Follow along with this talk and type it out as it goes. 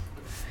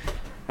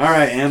All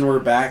right, and we're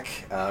back.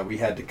 We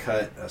had to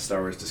cut a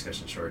Star Wars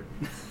discussion short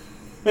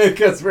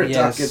because we're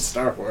talking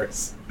Star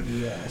Wars.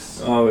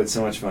 Yes. Oh, it's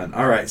so much fun.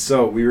 All right,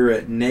 so we were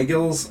at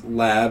Nagel's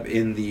lab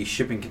in the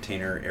shipping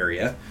container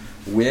area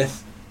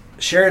with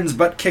Sharon's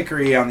butt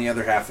kickery on the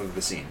other half of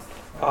the scene.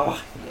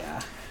 Oh,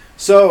 yeah.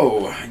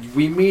 So,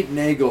 we meet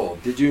Nagel.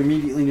 Did you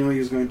immediately know he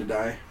was going to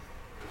die?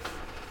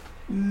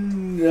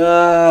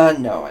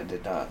 No, I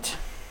did not.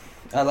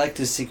 I liked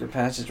his secret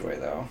passageway,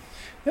 though.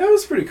 Yeah, it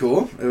was pretty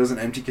cool. It was an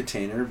empty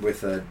container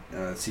with a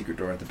secret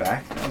door at the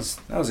back.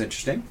 That was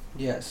interesting.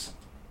 Yes.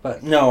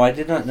 But no, I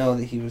did not know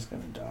that he was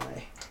going to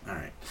die. All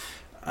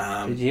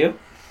right. Did you?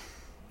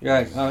 You're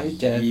like, oh, he's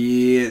dead.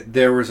 Yeah,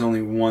 there was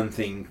only one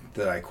thing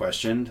that I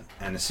questioned,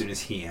 and as soon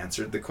as he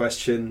answered the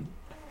question,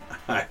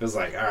 I was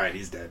like, all right,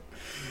 he's dead.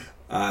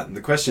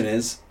 The question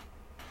is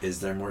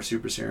there more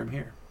super serum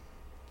here?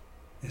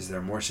 Is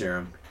there more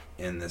serum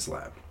in this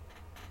lab?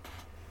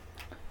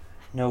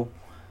 Nope.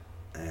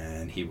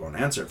 And he won't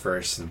answer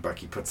first, and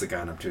Bucky puts the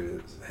gun up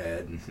to his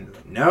head, and he's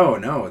like, no, I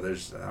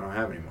don't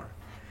have any more.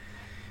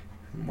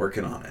 I'm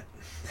working on it.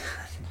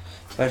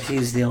 But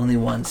he's the only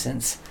one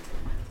since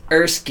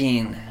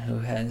Erskine who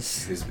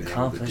has been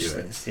accomplished able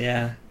to do this.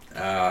 Yeah.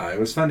 It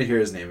was fun to hear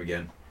his name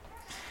again.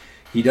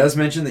 He does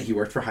mention that he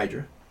worked for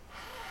Hydra.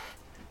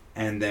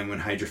 And then when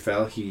Hydra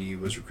fell, he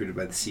was recruited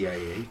by the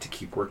CIA to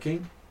keep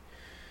working.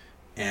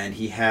 And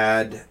he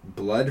had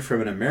blood from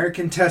an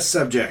American test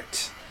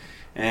subject.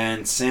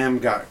 And Sam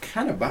got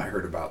kind of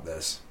butthurt about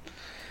this.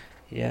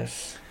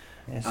 Yes.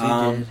 Yes, he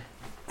did.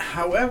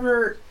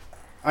 However,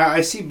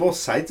 I see both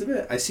sides of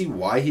it. I see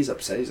why he's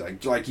upset. He's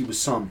like he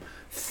was some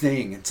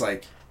thing. It's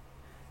like,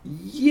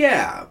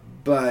 yeah,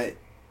 but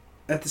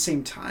at the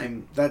same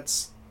time,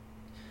 that's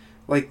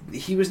like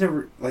he was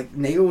never like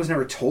Nagel was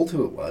never told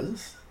who it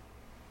was.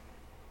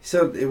 He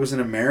said it was an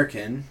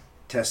American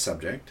test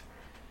subject.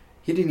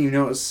 He didn't even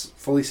know it was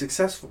fully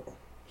successful.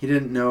 He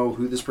didn't know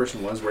who this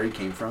person was, where he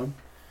came from.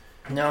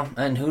 No,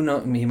 and who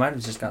knows? I mean, he might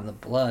have just gotten the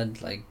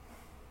blood, like.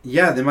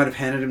 Yeah, they might have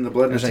handed him the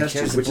blood in a test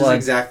tube, which is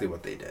exactly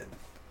what they did.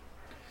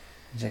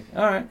 He's like,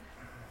 all right.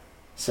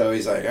 So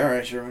he's like, all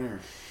right, sure, whatever.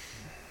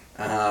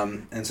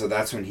 And so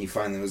that's when he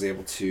finally was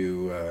able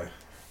to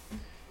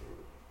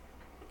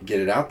get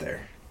it out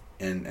there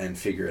and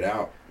figure it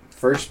out.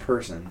 First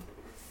person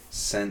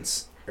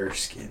since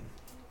Erskine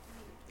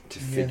to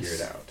figure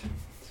it out.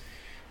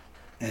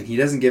 And he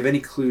doesn't give any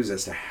clues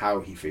as to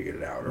how he figured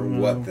it out or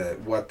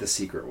what the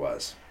secret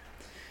was.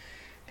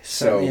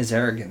 Certainly is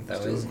arrogant,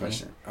 though, isn't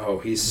he? Oh,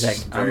 he's like,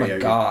 I'm a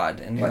arrogant. god.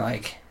 And you're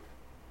like,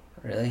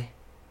 really?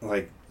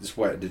 Like, just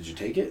what? Did you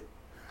take it?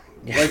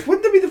 Yeah. Like,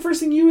 wouldn't that be the first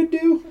thing you would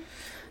do?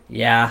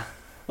 Yeah.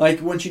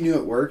 Like, once you knew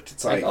it worked,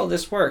 it's like... oh,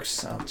 this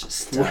works. I'll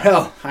just...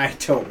 Well, I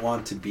don't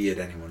want to be at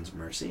anyone's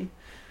mercy.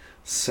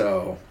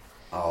 So,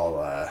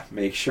 I'll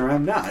make sure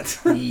I'm not.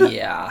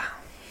 Yeah.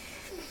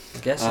 I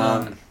guess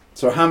not.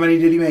 So, how many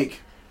did he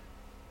make?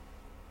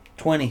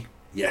 20.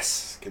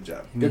 Yes. Good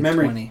job. Good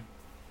memory. 20.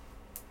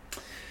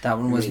 That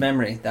one was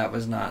memory. That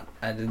was not...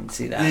 I didn't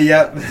see that.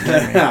 Yep.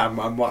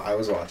 I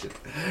was watching.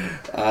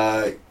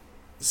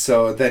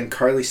 So, then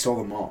Carly stole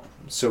them all.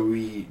 So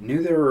we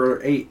knew there were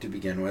 8 to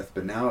begin with,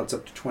 but now it's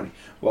up to 20.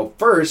 Well,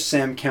 first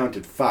Sam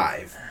counted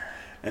 5,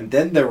 and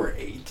then there were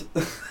 8.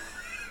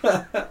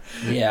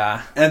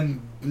 Yeah.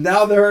 And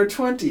now there are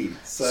 20.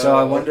 So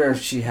I wonder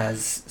if she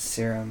has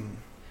serum.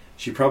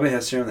 She probably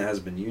has serum that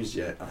hasn't been used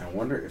yet. I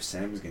wonder if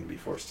Sam is going to be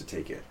forced to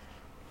take it.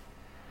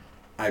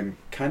 I'm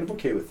kind of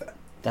okay with that.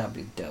 That'd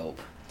be dope.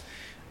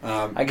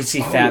 I could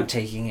see Fab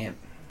taking it.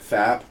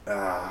 Fab?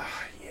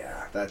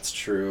 Yeah, that's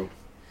true.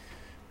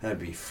 That'd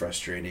be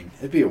frustrating.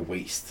 It'd be a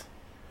waste,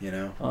 you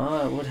know?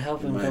 Oh, it would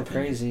help him go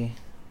crazy.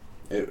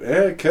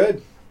 It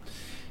could.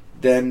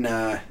 Then,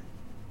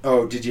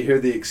 did you hear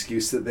the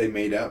excuse that they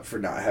made up for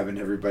not having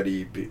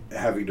everybody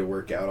having to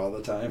work out all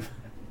the time?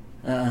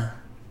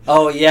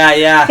 Oh,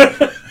 yeah.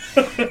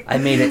 I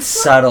made it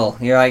subtle.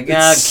 You're like,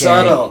 okay. It's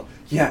subtle.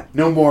 Yeah,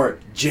 no more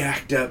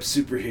jacked up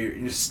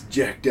superheroes,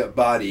 jacked up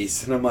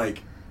bodies. And I'm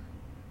like...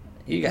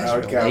 You guys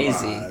are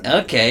lazy. On.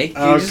 Okay,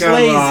 you're just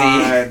lazy.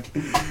 On.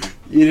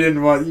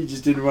 You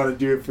just didn't want to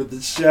do it for the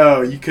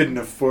show. You couldn't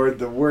afford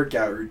the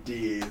workout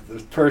routine.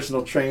 There's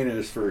personal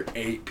trainers for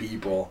 8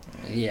 people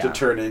to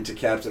turn into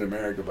Captain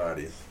America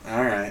bodies.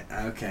 All right,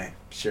 okay,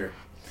 sure.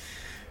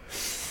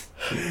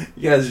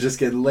 You guys are just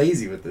getting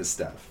lazy with this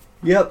stuff.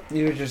 Yep,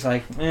 you were just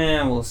like,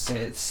 we'll say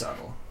it's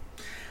subtle.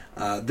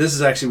 This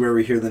is actually where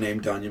we hear the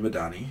name Danya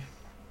Madani,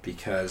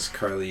 because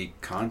Carly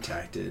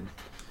contacted...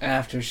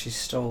 After she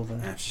stole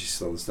the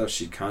stuff,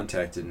 she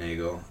contacted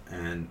Nagel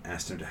and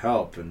asked him to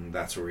help, and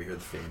that's where we hear the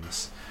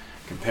famous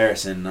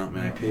comparison, not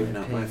my pig,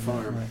 not my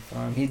farm.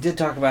 He did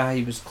talk about how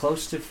he was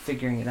close to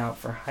figuring it out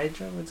for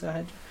Hydra. What's that,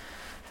 Hydra?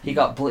 He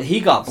got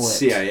blipped.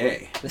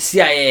 CIA. The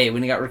CIA,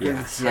 when he got recruited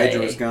to the CIA.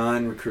 Hydra was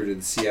gone,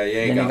 recruited the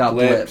CIA, then got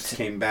blipped,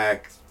 came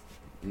back,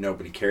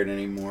 nobody cared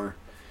anymore.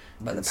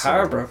 But the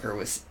power broker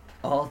was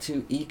all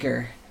too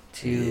eager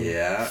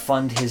to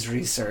fund his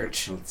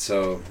research.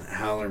 So,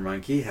 Howler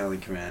Monkey, Howling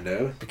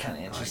Commando. Be kind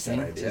of interesting.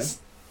 I like that idea.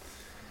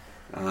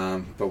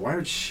 But why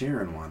would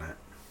Sharon want it?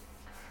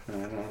 I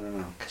don't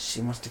know. Because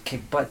she wants to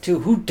kick butt too.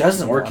 Who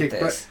doesn't More want kick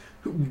this?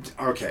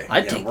 Okay,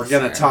 I'd take we're this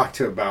gonna there. talk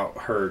about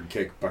her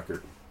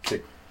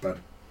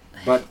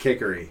butt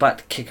kickery.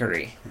 Butt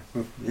kickery.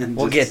 in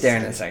We'll just get there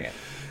in a second.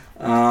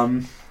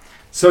 second.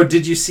 So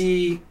did you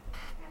see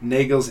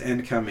Nagel's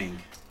end coming?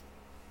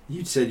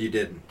 You said you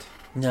didn't.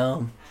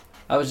 No.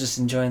 I was just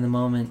enjoying the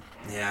moment.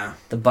 Yeah.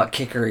 The butt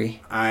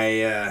kickery.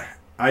 I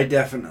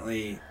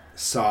definitely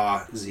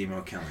saw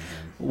Zemo killing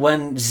him.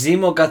 When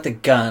Zemo got the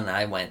gun,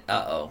 I went,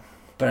 uh-oh.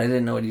 But I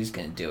didn't know what he was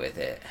going to do with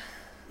it.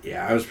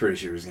 Yeah, I was pretty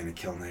sure he was going to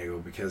kill Nagel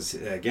because,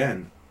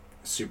 again,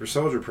 super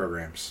soldier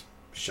programs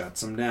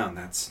shuts him down.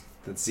 That's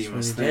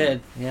Zemo's thing.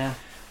 Did, yeah.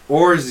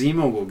 Or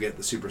Zemo will get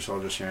the super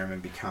soldier serum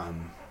and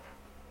become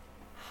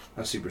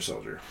a super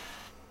soldier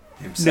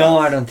himself. No,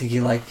 I don't think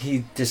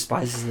he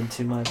despises them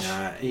too much.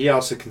 He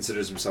also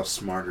considers himself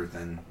smarter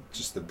than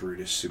just the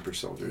brutish super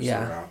soldiers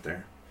that are out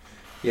there.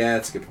 Yeah,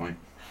 that's a good point.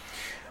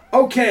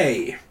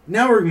 Okay,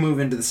 now we're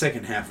moving to the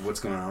second half of what's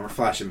going on. We're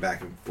flashing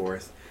back and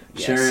forth.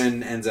 Yes.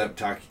 Sharon ends up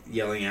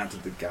yelling out to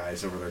the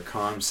guys over their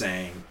comm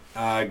saying,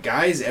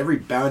 guys, every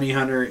bounty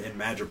hunter in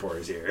Madripoor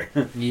is here.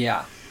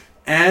 Yeah.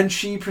 And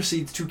she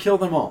proceeds to kill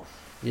them all.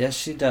 Yes,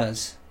 she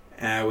does.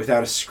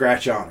 Without a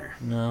scratch on her.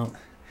 No.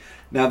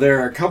 Now,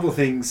 there are a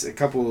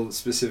couple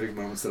specific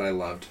moments that I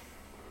loved.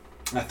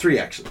 3,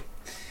 actually.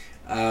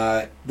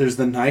 There's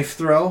the knife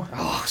throw.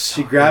 Oh,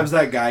 she grabs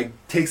that guy,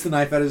 takes the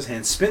knife out of his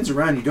hand, spins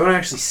around. You don't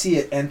actually see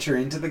it enter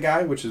into the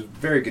guy, which is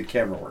very good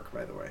camera work,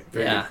 by the way.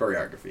 Very good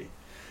choreography.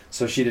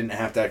 So she didn't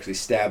have to actually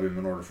stab him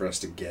in order for us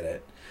to get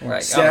it.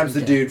 Right. Stabs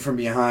the dude from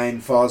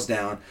behind, falls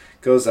down,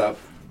 goes up,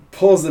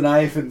 pulls the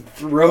knife and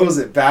throws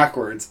it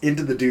backwards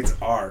into the dude's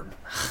arm.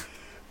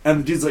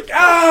 And the dude's like,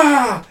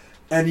 ah!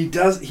 And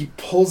he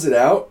pulls it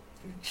out.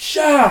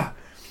 Shah!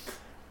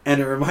 And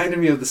it reminded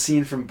me of the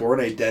scene from Bourne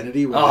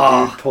Identity when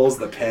the dude pulls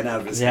the pen out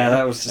of his hand.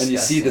 That was disgusting. And you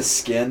see the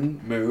skin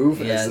move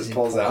as it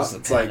pulls out.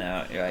 It's like,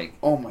 you're like,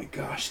 oh my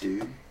gosh,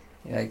 dude.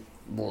 You're like,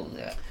 well,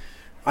 yeah.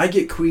 I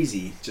get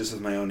queasy just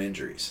with my own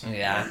injuries.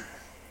 Yeah.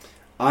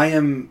 I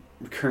am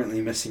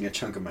currently missing a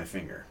chunk of my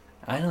finger.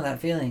 I know that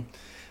feeling.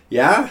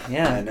 Yeah?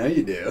 Yeah. I know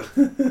you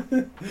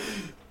do.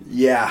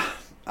 Yeah.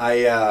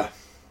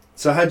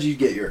 So how'd you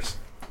get yours?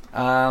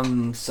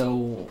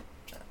 So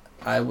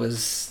I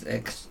was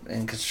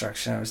in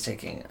construction. I was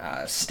taking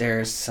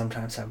stairs.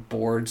 Sometimes have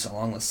boards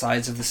along the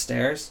sides of the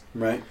stairs.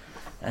 Right.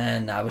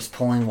 And I was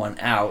pulling one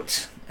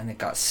out, and it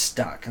got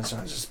stuck. And so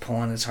I was just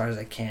pulling as hard as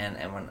I can.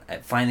 And when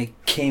it finally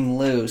came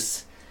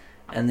loose,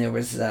 and there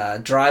was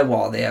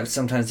drywall,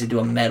 sometimes they do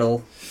a metal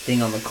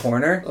thing on the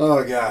corner.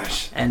 Oh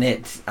gosh. And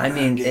it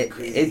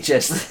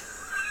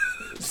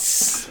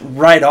just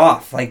right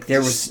off. Like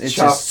it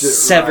just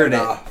severed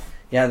it.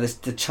 Yeah,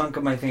 the chunk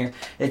of my finger.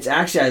 It's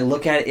actually, I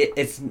look at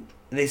it.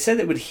 They said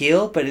it would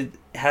heal, but it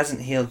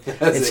hasn't healed.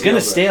 It's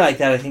gonna stay like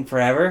that, I think,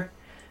 forever.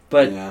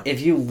 But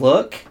if you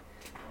look,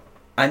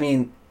 I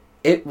mean,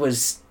 it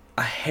was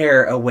a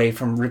hair away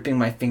from ripping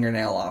my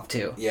fingernail off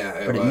too.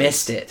 Yeah, but it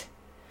missed it.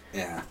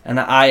 Yeah. And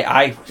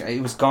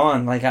it was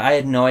gone. Like I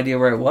had no idea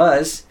where it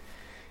was.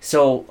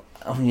 So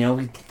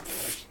we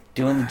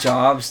doing the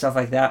job, stuff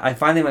like that. I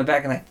finally went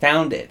back and I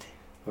found it.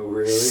 Oh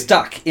really?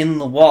 Stuck in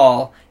the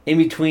wall, in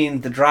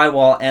between the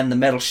drywall and the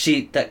metal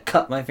sheet that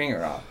cut my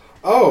finger off.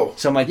 Oh.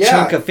 So my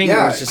chunk of finger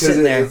was just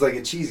sitting there. It was like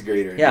a cheese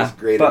grater. Yeah. Just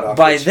grated but off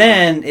by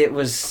then it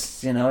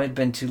was, it'd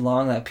been too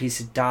long. That piece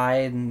had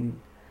died, and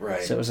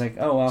right. So it was like,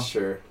 oh well.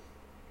 Sure.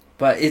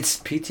 But it's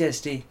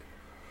PTSD.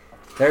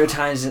 There are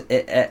times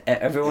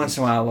every once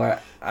in a while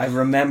where I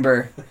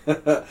remember,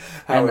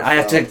 and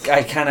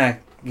I kind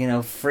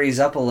of freeze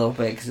up a little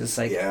bit because it's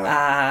like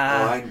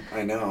I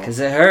know because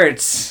it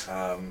hurts.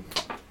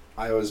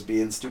 I was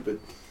being stupid.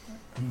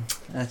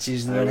 That's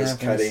usually what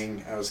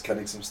happens. I was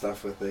cutting some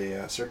stuff with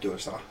a circular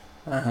saw.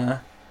 Uh-huh.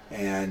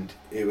 And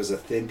it was a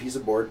thin piece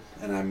of board,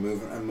 and I'm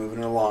moving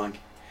it along,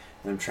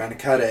 and I'm trying to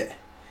cut it,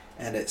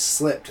 and it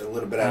slipped a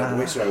little bit out of the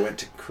way, so I went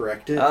to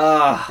correct it,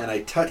 and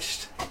I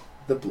touched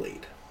the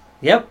blade.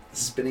 Yep. The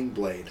spinning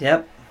blade.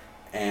 Yep.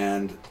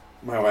 And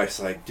my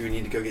wife's like, "Do we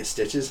need to go get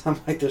stitches?" I'm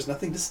like, "There's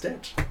nothing to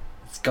stitch.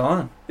 It's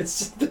gone.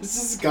 This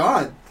is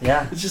gone.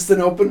 Yeah. It's just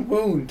an open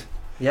wound."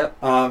 Yep.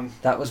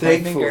 That was my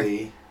finger.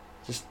 Thankfully,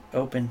 just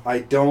open.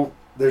 It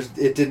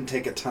didn't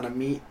take a ton of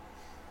meat.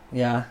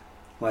 Yeah.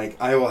 Like,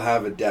 I will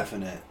have a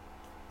definite,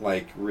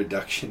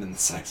 reduction in the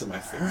size of my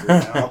finger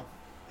now.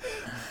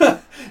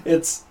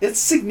 It's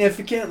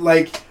significant.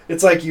 Like,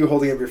 it's like you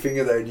holding up your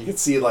finger there, and you can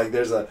see,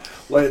 there's a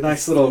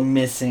nice little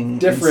missing.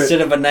 Different.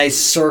 Instead of a nice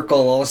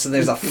circle, also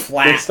there's a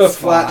flat There's a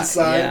flat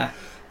side.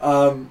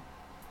 Yeah.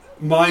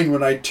 Mine,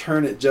 when I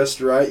turn it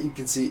just right, you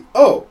can see,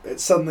 it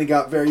suddenly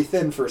got very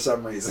thin for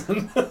some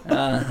reason.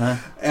 Uh-huh.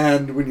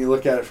 And when you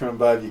look at it from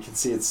above, you can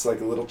see it's like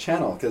a little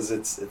channel, because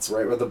it's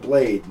right where the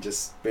blade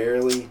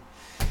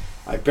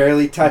I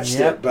barely touched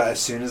it, but as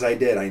soon as I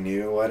did, I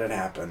knew what had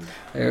happened.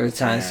 There were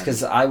times,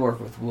 because I work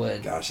with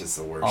wood. Gosh, it's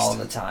the worst. All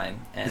the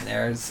time. And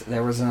there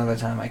was another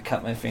time I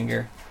cut my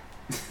finger.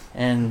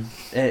 And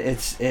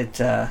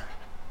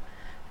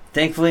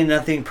Thankfully,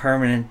 nothing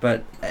permanent,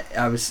 but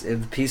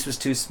the piece was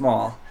too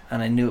small,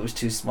 and I knew it was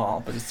too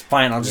small. But it's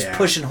fine. I'll just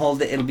push and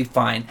hold it. It'll be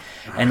fine.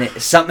 And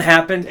something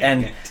happened,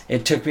 and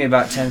it took me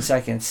about 10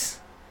 seconds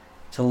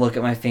to look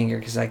at my finger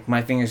because like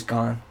my finger's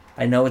gone.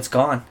 I know it's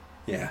gone.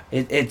 Yeah.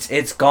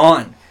 It's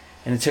gone.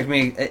 And it took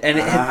me, and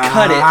it had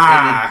cut it,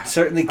 and it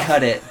certainly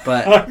cut it,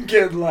 but... I'm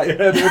getting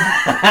lightheaded.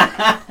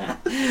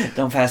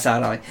 Don't pass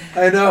out on me.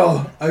 I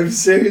know. I'm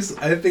serious.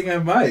 I think I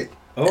might.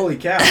 Holy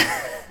cow.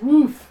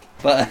 Woof.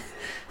 But,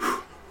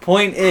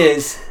 point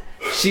is,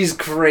 she's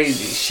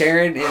crazy.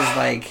 Sharon is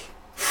like...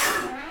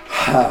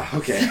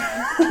 Okay.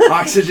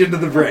 Oxygen to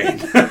the brain.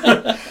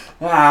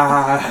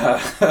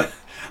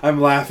 I'm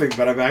laughing,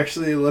 but I'm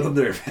actually a little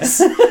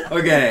nervous.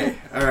 Okay.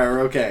 All right, we're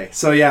okay.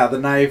 So, yeah, the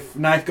knife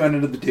going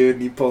into the dude,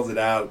 and he pulls it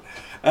out.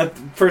 At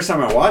the first time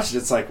I watched it,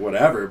 it's like,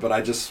 whatever. But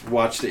I just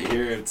watched it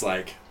here, it's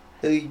like,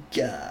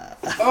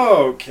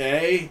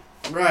 okay,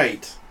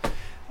 right.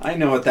 I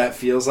know what that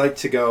feels like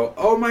to go,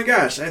 oh my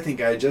gosh, I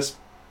think I just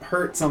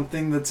hurt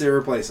something that's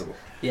irreplaceable.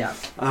 Yeah.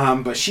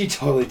 But she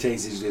totally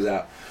takes these dudes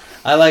out.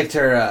 I liked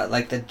her,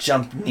 like the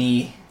jump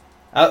knee.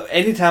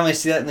 Anytime I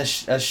see that in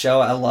a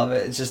show, I love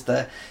it. It's just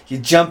you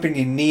jump and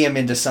you knee him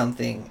into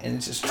something, and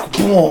it's just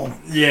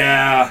boom.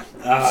 Yeah,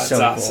 it's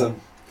so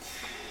awesome.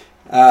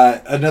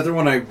 Cool. Another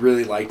one I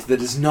really liked that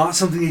is not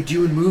something they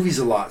do in movies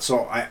a lot,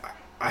 so I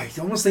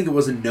almost think it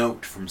was a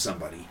note from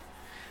somebody,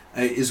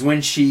 is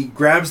when she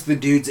grabs the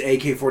dude's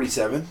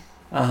AK-47,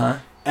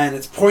 and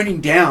it's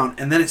pointing down,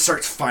 and then it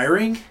starts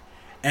firing,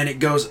 and it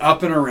goes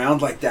up and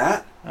around like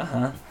that.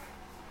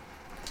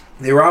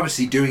 They were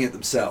obviously doing it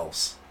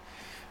themselves.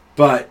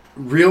 But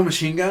real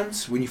machine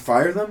guns, when you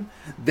fire them,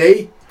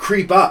 they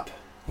creep up.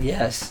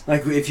 Yes.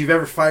 Like if you've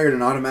ever fired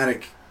an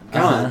automatic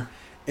gun,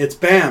 it's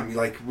bam.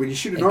 Like when you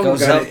shoot a normal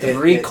gun, it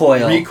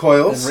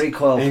recoils. The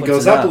recoil and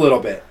goes up a little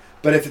bit.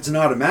 But if it's an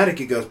automatic,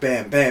 it goes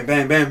bam, bam,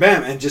 bam, bam,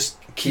 bam, and just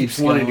keeps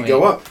wanting to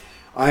go up.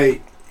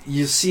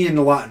 You see it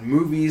a lot in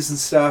movies and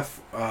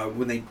stuff.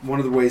 One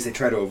of the ways they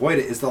try to avoid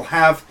it is they'll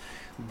have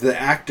the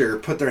actor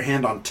put their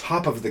hand on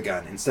top of the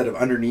gun instead of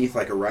underneath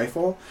like a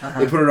rifle.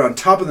 They put it on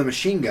top of the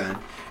machine gun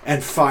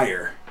and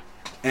fire.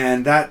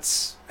 And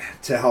that's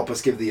to help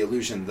us give the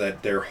illusion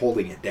that they're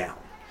holding it down.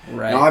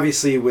 Right. Now,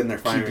 obviously, when they're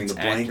firing the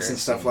blanks and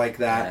stuff like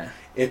that,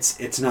 it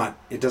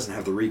doesn't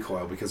have the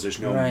recoil because there's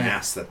no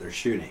mass that they're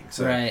shooting.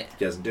 So it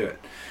doesn't do it.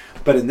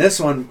 But in this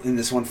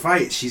one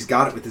fight, she's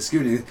got it with this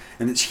goon,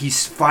 and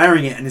he's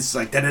firing it, and it's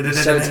like so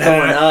it's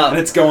going up, and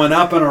it's going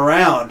up and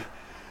around.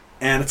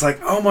 And it's like,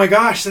 oh my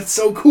gosh, that's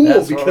so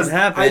cool because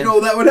I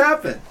know that would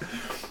happen.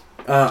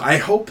 I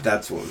hope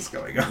that's what was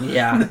going on.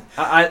 Yeah,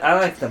 I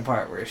like the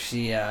part where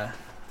she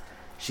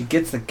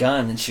gets the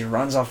gun and she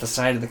runs off the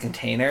side of the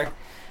container,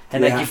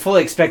 and like you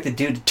fully expect the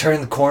dude to turn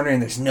the corner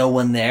and there's no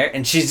one there,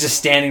 and she's just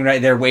standing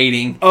right there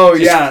waiting. Oh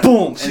yeah,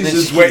 boom! She's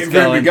just waiting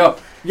for him to go.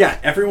 Yeah,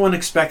 everyone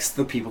expects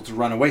the people to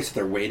run away, so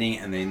they're waiting,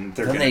 and then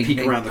they're going to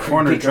peek around the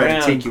corner and try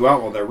to take you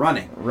out while they're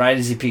running. Right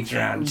as he peeks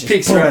around,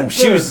 around.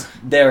 She was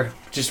there,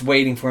 just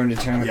waiting for him to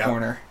turn the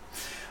corner.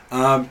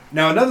 Now,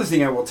 another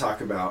thing I will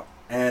talk about,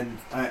 and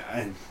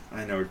I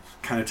know we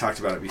kind of talked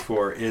about it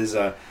before, is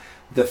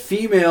the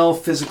female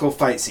physical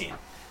fight scene.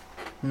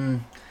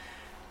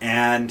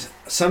 And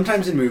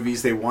sometimes in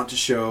movies, they want to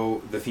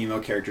show the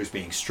female characters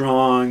being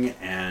strong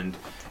and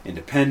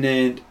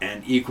independent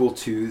and equal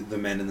to the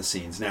men in the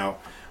scenes. Now,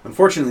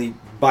 unfortunately,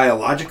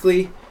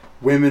 biologically,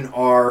 women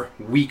are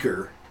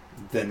weaker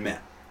than men.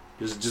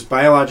 Just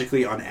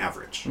biologically on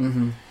average.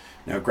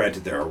 Now,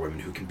 granted, there are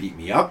women who can beat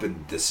me up,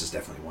 and this is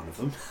definitely one of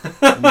them.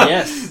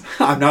 Yes.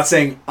 I'm not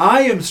saying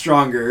I am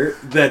stronger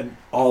than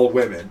all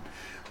women,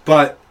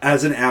 but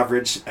as an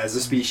average, as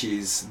a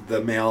species,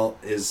 the male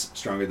is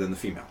stronger than the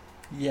female.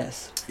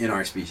 Yes. In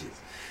our species.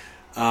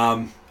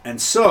 And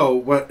so,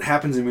 what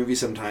happens in movies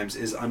sometimes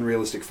is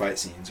unrealistic fight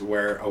scenes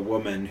where a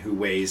woman who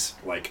weighs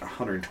like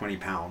 120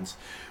 pounds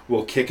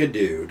will kick a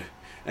dude,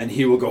 and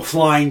he will go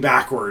flying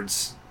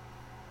backwards,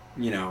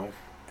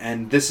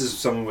 and this is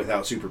someone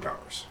without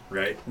superpowers,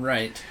 right?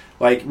 Right.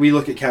 Like, we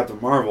look at Captain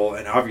Marvel,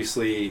 and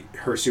obviously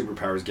her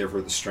superpowers give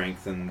her the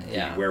strength and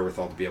the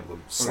wherewithal to be able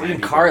to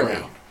slam people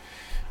around.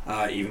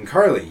 Even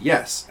Carly,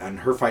 yes.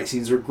 And her fight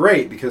scenes are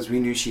great because we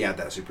knew she had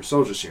that super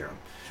soldier serum.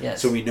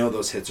 Yes. So we know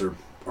those hits are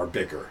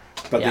bigger.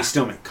 But they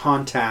still make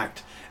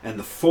contact, and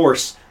the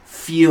force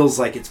feels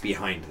like it's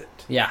behind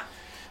it. Yeah.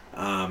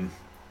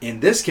 In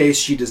this case,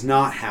 she does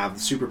not have the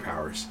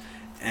superpowers.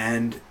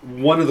 And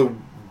one of the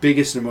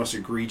biggest and most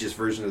egregious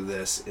versions of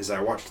this is I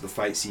watched the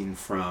fight scene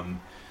from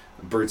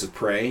Birds of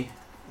Prey,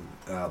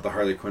 the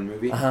Harley Quinn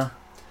movie.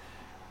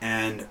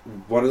 And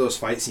one of those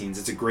fight scenes,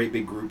 it's a great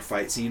big group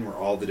fight scene where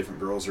all the different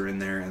girls are in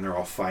there and they're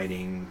all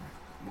fighting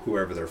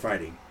whoever they're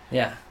fighting.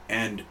 Yeah.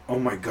 And oh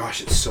my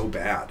gosh, it's so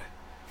bad.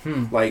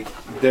 Like,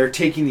 they're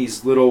taking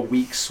these little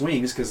weak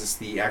swings because it's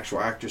the actual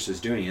actresses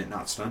doing it,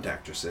 not stunt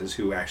actresses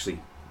who actually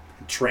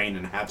train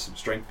and have some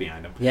strength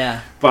behind them.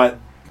 Yeah. But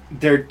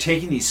they're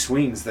taking these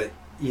swings that,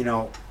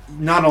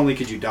 not only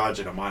could you dodge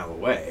it a mile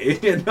away,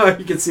 you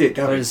can see it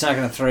coming. But it's not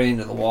going to throw you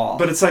into the wall.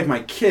 But it's like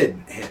my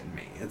kid hitting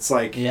me. It's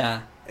like,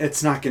 yeah,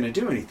 it's not going to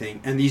do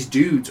anything. And these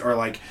dudes are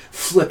like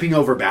flipping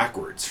over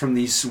backwards from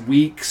these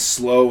weak,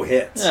 slow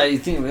hits. Yeah, you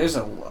think there's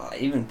a lot,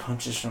 even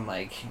punches from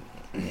like,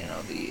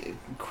 the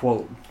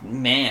quote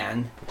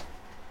man,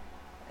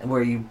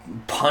 where you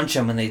punch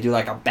them and they do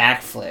like a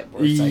backflip.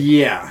 Where it's like,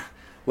 yeah.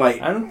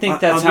 Like, I don't think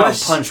that's how a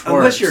punch works.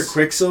 Unless you're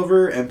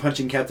Quicksilver and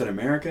punching Captain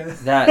America.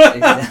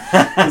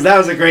 That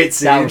was a great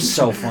scene. That was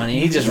so funny.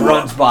 He just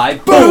runs by,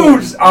 boom,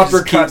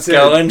 uppercuts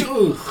going.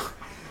 Ugh.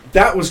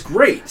 That was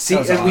great. See,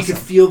 and awesome. We could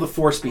feel the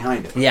force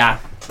behind it. Yeah.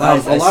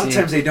 A lot of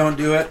times they don't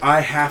do it.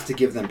 I have to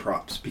give them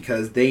props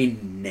because they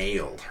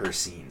nailed her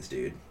scenes,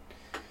 dude.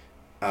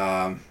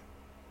 Oh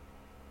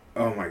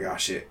my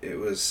gosh, it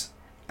was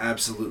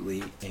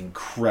absolutely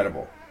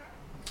incredible.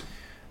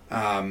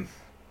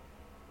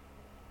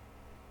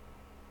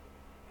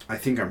 I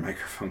think our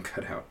microphone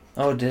cut out.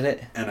 Oh, did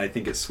it? And I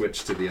think it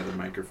switched to the other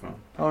microphone.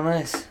 Oh,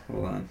 nice.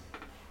 Hold on.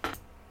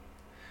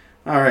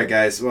 All right,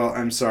 guys. Well,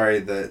 I'm sorry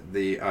that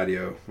the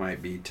audio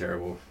might be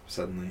terrible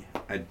suddenly.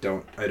 I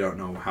don't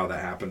know how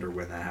that happened or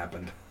when that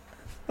happened.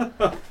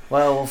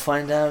 Well, we'll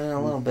find out in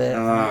a little bit.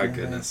 Oh,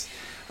 goodness.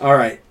 All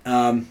right.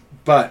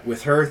 But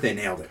with her, they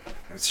nailed it.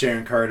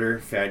 Sharon Carter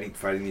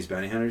fighting these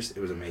bounty hunters, it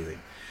was amazing.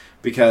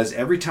 Because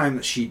every time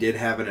that she did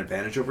have an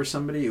advantage over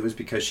somebody, it was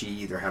because she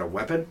either had a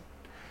weapon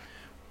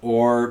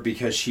or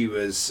because she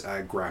was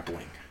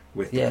grappling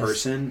with the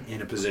person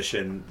in a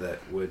position that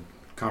would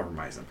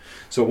compromise them.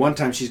 So one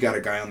time she's got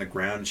a guy on the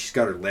ground, she's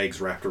got her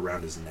legs wrapped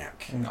around his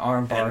neck. An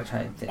armbar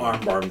type thing.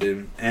 Arm-barred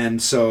him.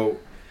 And so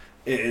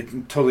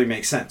it totally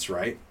makes sense,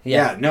 right?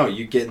 Yeah. No,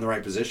 you get in the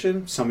right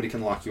position, somebody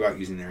can lock you out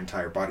using their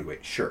entire body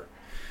weight, sure.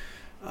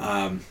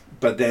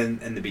 But then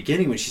in the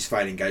beginning when she's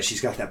fighting guys,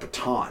 she's got that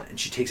baton and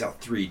she takes out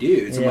 3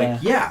 dudes. I'm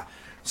like,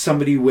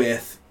 somebody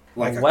with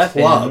like a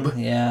weapon, club,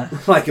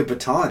 like a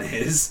baton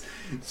is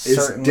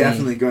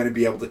definitely going to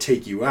be able to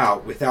take you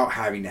out without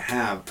having to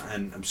have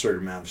an absurd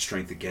amount of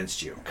strength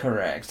against you.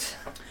 Correct.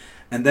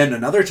 And then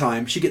another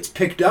time, she gets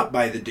picked up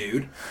by the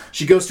dude.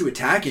 She goes to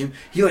attack him.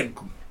 He like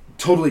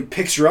totally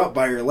picks her up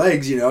by her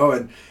legs,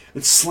 and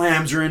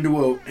slams her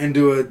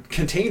into a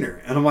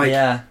container. And I'm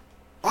like,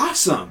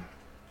 awesome.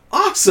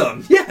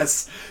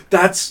 Yes,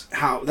 that's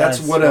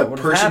what a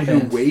person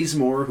who weighs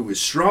more, who is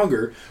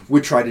stronger,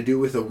 would try to do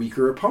with a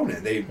weaker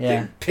opponent.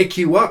 They pick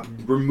you up,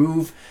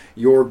 remove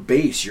your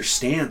base, your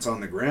stance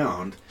on the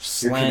ground,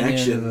 slam your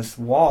connection into this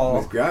wall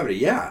with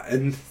gravity.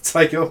 And it's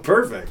like,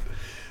 perfect.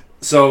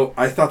 So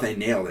I thought they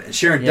nailed it. And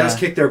Sharon does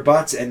kick their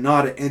butts, and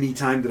not at any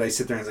time did I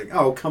sit there and I was like,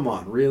 oh, come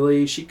on,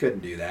 really? She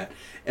couldn't do that.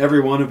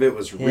 Every one of it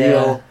was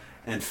real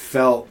and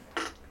felt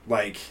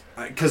like,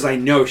 because I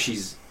know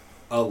she's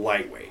a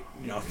lightweight.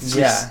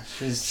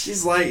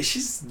 She's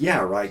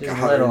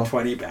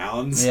 120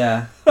 pounds.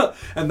 Yeah.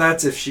 And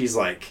that's if she's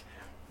like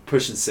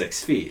pushing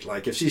 6 feet.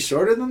 Like if she's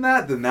shorter than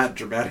that, then that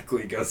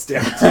dramatically goes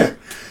down too.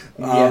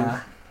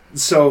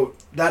 So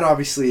that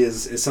obviously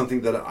is something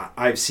that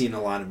I've seen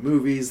a lot of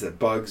movies that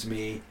bugs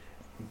me,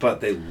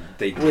 but they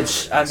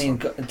which I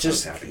mean,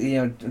 just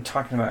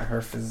talking about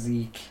her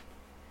physique.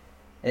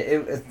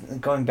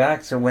 It going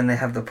back to when they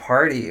have the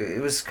party,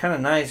 it was kind of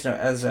nice,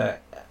 as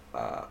a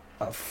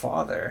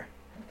father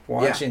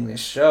watching this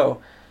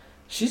show.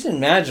 She's in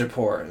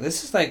Madripoor.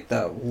 This is like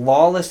the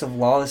lawless of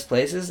lawless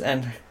places,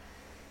 and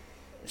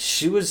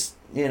she was,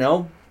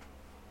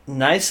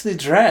 nicely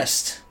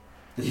dressed.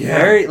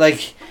 Very,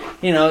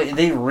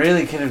 they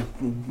really could have,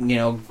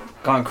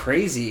 gone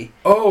crazy.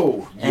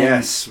 Oh,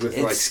 yes, with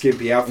like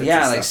skimpy outfits.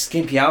 Yeah, like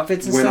skimpy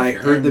outfits and stuff. When I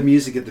heard the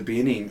music at the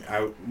beginning, I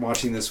was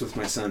watching this with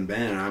my son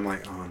Ben, and I'm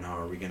like, oh no,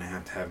 are we going to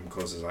have him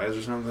close his eyes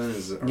or something? Are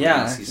we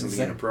going to see something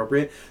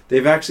inappropriate?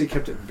 They've actually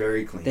kept it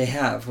very clean. They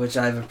have, which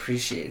I've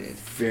appreciated.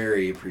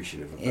 Very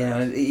appreciative of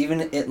that.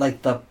 Even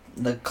like the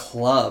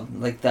club,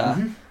 like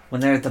the... When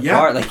they're at the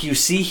bar, like you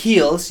see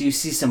heels, you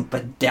see some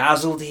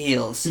bedazzled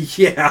heels.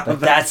 Yeah. But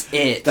that's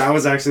it. That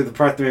was actually the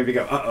part that made me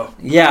go, uh-oh.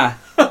 Yeah.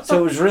 So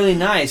it was really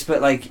nice,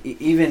 but like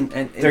even...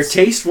 and their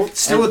taste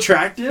still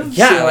attractive?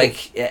 Yeah, so.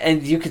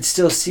 And you could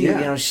still see,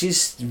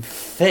 she's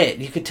fit.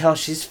 You could tell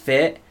she's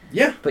fit.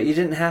 Yeah. But you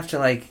didn't have to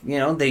they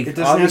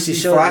obviously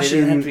showed they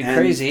didn't have to be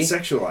crazy.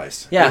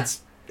 Sexualized. Yeah.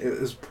 It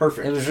was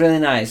perfect. It was really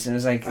nice. And it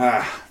was like,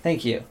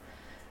 thank you.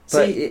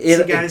 But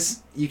see,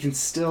 guys, you can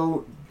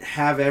still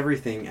have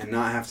everything and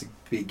not have to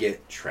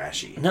get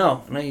trashy.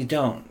 No, you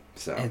don't.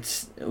 So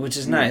which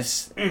is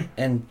nice.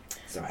 And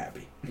so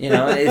happy.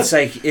 It's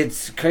like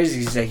it's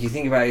crazy. It's like you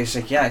think about it, it's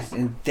like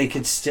and they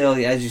could still,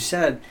 as you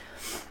said,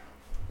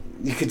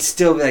 you could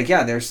still be like,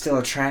 they're still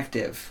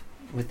attractive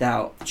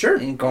without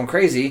going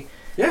crazy.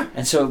 Yeah.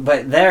 And so,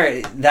 but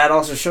that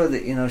also showed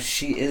that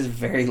she is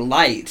very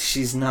light.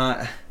 She's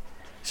not.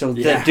 So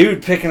the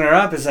dude picking her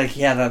up is like,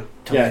 that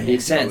totally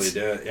makes sense.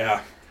 Totally do it. Yeah.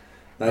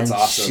 That's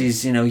awesome.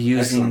 She's,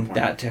 using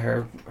that to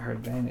her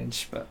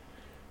advantage, but...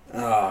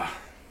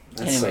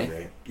 That's so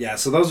great. Yeah,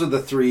 so those are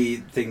the 3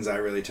 things I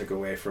really took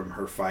away from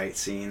her fight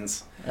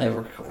scenes. They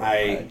were cool.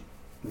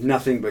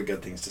 Nothing but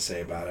good things to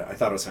say about it. I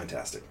thought it was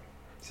fantastic.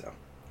 So,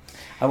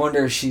 I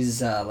wonder if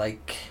she's,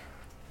 like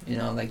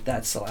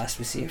that's the last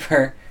we see of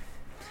her.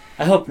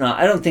 I hope not.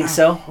 I don't think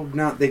so. I hope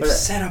not. They've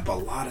set up a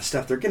lot of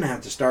stuff. They're going to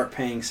have to start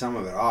paying some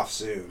of it off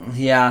soon.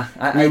 Yeah.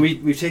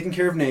 We've taken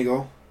care of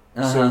Nagel.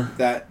 So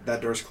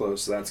that door's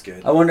closed, so that's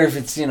good. I wonder if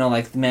it's,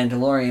 like The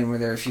Mandalorian, where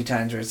there are a few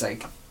times where it's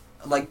like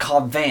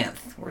Cobb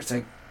Vanth, where it's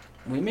like,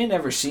 we may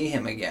never see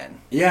him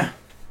again. Yeah.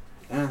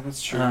 Yeah,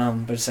 that's true.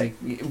 But it's like,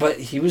 but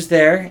he was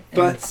there.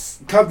 But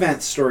Cobb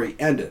Vanth's story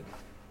ended.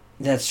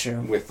 That's true.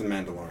 With The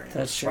Mandalorian.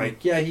 That's true.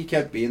 He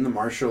kept being the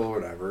marshal or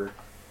whatever,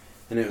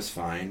 and it was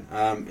fine.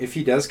 If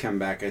he does come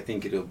back, I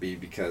think it'll be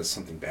because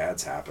something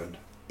bad's happened.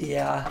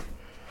 Yeah.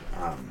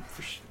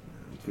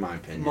 My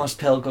opinion. Mos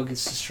Pelgo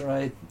gets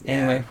destroyed. Yeah,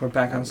 anyway, we're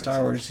back on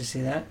Star Wars. You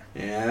see that?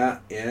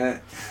 Yeah.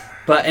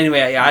 But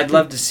anyway, I'd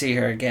love to see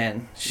her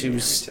again.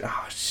 She's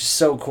just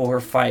so cool. Her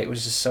fight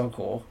was just so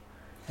cool,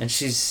 and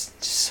she's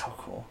just so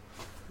cool.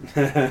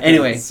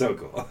 Anyway, so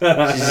cool.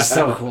 She's just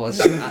so cool.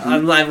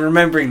 I'm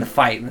remembering the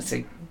fight, and it's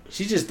like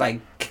she just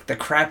kicked the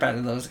crap out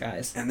of those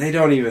guys. And they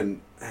don't even.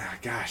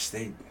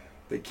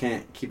 They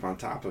can't keep on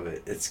top of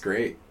it. It's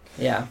great.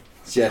 Yeah.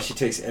 So yeah, she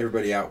takes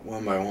everybody out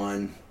one by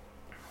one.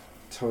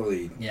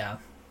 Totally. Yeah.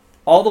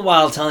 All the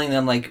while telling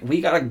them, we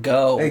gotta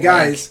go. Hey,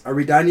 guys, are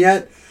we done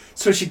yet?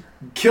 So she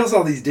kills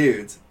all these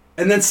dudes,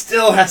 and then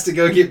still has to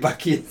go get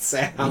Bucky and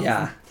Sam.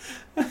 Yeah.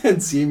 And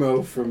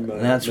Zemo from...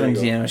 and that's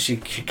when, she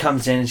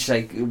comes in and she's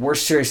like, we're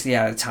seriously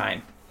out of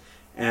time.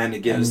 And it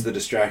gives the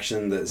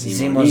distraction that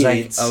Zemo's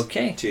needs.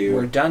 Okay,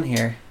 we're done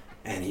here.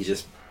 And he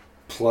just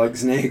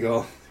plugs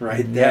Nagel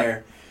right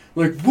there.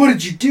 Like, what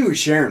did you do?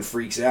 Sharon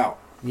freaks out.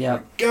 Yeah.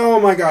 Oh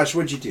my gosh,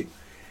 what'd you do?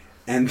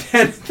 And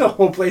then the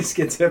whole place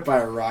gets hit by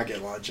a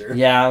rocket launcher.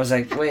 Yeah, I was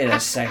like, wait a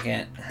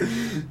second.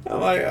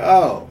 I'm like,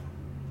 oh,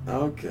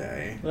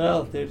 okay.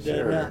 Well, they're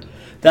dead now.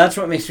 That's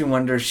what makes me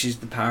wonder if she's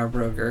the power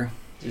broker.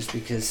 Just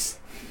because...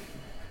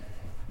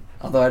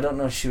 Although I don't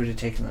know if she would have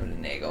taken them to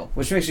Nagel.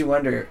 Which makes me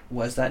wonder,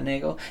 was that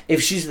Nagel?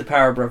 If she's the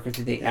power broker,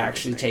 did they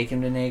actually take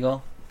him to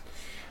Nagel?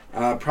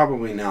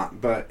 Probably not,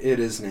 but it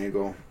is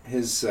Nagel.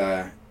 His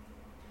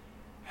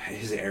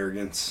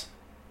arrogance.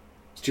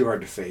 It's too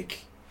hard to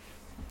fake.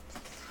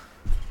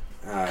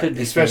 Could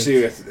be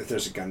especially if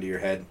there's a gun to your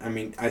head. I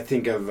mean, I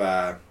think of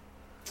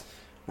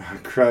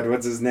crud.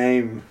 What's his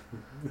name?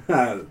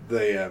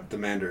 the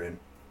Mandarin.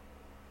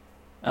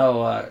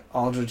 Oh,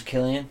 Aldrich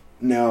Killian.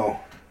 No,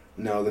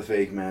 the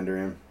fake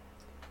Mandarin.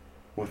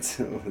 Was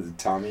it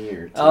Tommy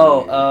or?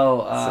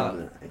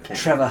 Trevor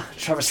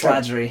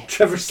Slattery.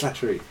 Trevor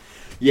Slattery.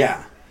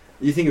 Yeah,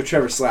 you think of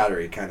Trevor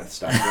Slattery kind of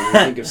stuff. When you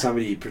think of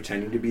somebody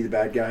pretending to be the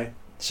bad guy.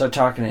 Start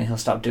talking and he'll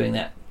stop doing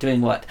that.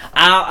 Doing what?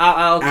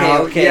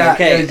 Ow, okay.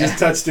 I just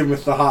touched him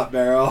with the hot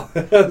barrel.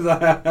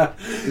 That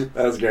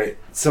was great.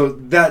 So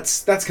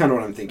that's kind of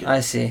what I'm thinking.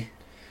 I see.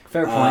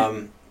 Fair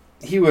point.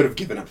 He would have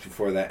given up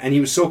before that. And he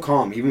was so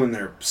calm, even when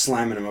they're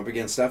slamming him up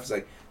against stuff. It's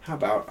like, how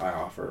about I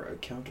offer a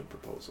counter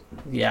proposal?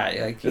 Yeah.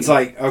 It's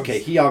like, okay,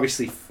 he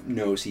obviously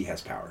knows he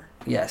has power.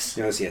 Yes.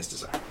 He knows he has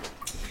desire.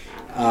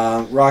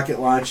 Rocket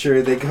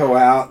launcher, they go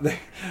out.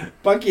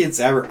 Bucky and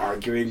Sam are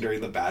arguing during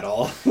the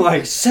battle. You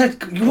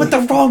went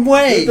the wrong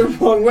way.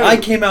 I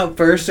came out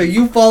first, so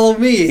you follow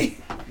me.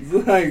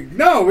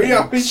 No, we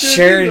always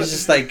Sharon's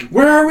just like,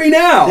 where are we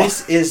now?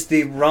 This is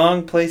the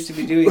wrong place to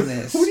be doing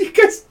this. What are you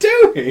guys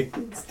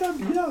doing? Stop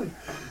yelling.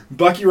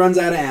 Bucky runs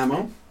out of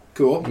ammo.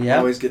 Cool. Yep.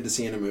 Always good to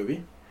see in a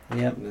movie.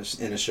 Yep.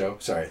 In a show.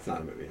 Sorry, it's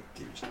not a movie.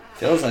 TV show.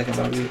 Feels like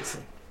a movie.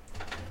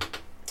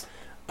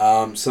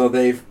 So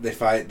they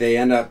fight. They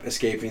end up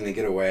escaping. They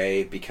get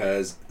away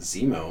because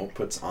Zemo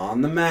puts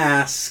on the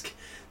mask,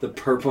 the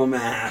purple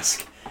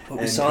mask,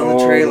 and saw in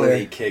the trailer.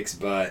 He kicks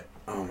butt.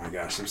 Oh my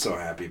gosh, I'm so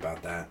happy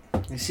about that.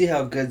 You see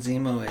how good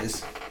Zemo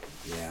is.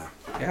 Yeah.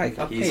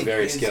 He's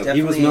very skilled.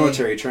 He was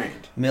military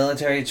trained.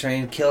 Military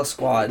trained, kill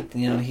squad.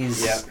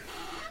 He's... Yep.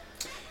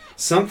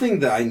 Something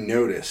that I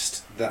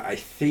noticed that I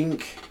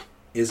think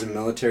is a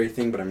military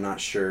thing, but I'm not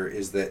sure,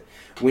 is that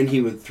when he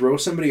would throw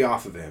somebody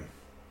off of him,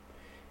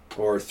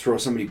 or throw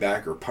somebody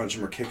back, or punch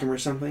him or kick him or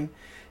something,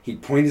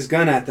 he'd point his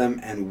gun at them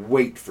and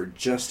wait for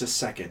just a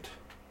second.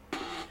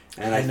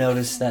 And I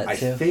noticed that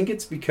too. I think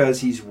it's because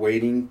he's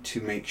waiting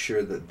to make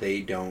sure that they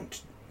don't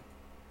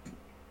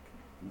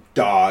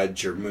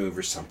dodge or move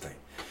or something.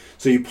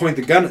 So you point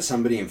the gun at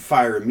somebody and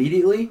fire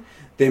immediately,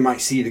 they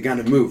might see the gun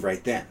and move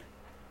right then.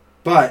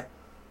 But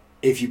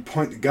if you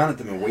point the gun at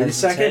them and wait a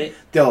second,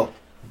 they'll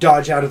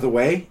dodge out of the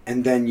way,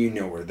 and then you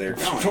know where they're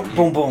going.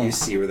 Boom, boom. You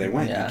see where they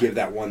went. Yeah. You give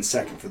that 1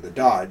 second for the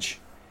dodge,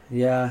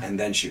 and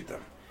then shoot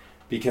them,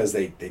 because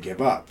they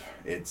give up.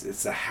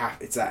 It's that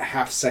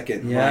half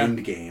second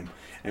mind game,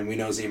 and we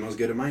know Zemo's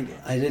good at mind games.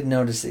 I did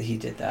notice that he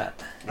did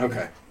that.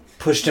 Okay.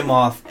 Pushed him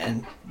off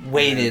and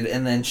waited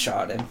and then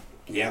shot him.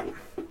 Yeah.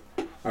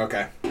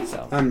 Okay.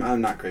 So I'm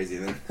not crazy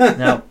then.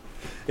 No.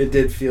 It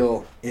did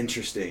feel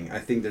interesting. I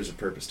think there's a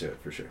purpose to it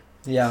for sure.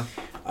 Yeah.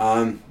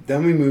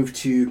 Then we move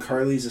to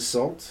Carly's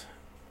assault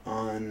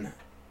on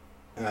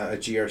a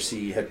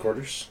GRC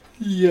headquarters.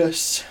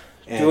 Yes.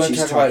 And do you want to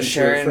she's talk about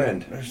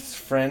Sharon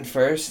friend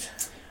first?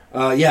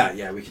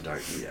 Yeah, we can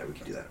talk. Yeah, we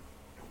can do that.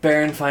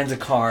 Baron finds a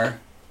car.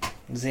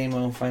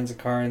 Zemo finds a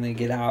car, and they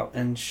get out,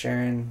 and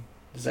Sharon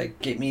He's like,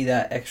 get me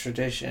that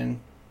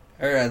extradition,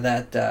 or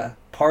that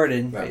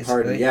pardon, That basically.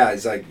 pardon, yeah.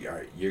 He's like,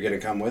 you're going to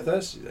come with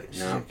us? He's like,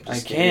 no, I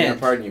just can't. Give me that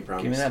pardon you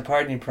promised. Give me that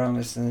pardon you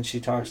promised. And then she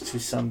talks to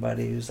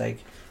somebody who's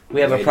like,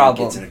 we have Lady a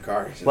problem. Gets in a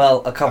car.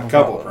 Well, a couple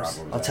problems.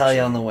 I'll tell you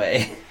actually. on the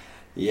way.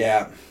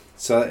 Yeah.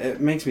 So it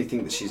makes me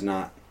think that she's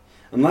not...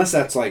 Unless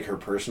that's like her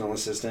personal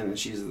assistant and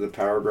she's the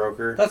power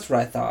broker. That's what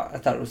I thought. I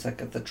thought it was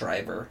like the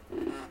driver.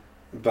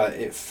 But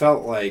it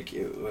felt like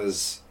it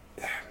was...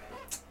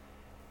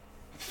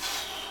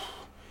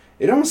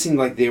 It almost seemed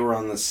like they were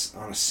on a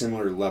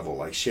similar level.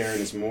 Like Sharon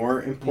is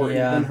more important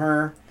than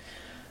her.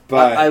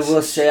 But I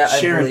will say,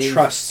 Sharon I believe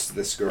trusts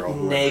this girl.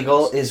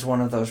 Nagel is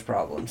one of those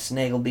problems.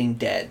 Nagel being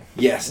dead.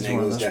 Yes, is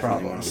Nagel is definitely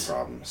problems. one of the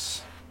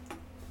problems.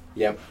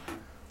 Yep.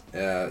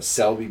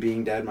 Selby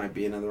being dead might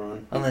be another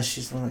one. Unless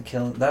she's the one that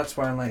killed him. That's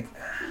why I'm like...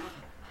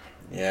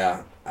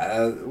 Yeah.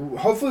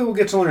 Hopefully we'll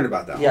get to learn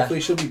about that. Yeah.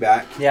 Hopefully she'll be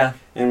back. Yeah.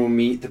 And we'll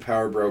meet the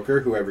power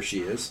broker, whoever she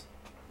is.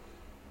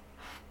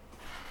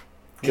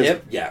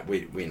 Yep. Yeah,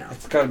 we know.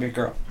 It's got to be a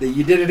girl.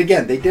 You did it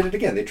again. They did it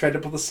again. They tried to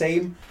pull the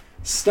same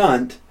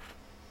stunt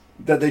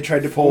that they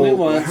tried to pull... Fool me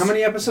once, how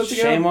many episodes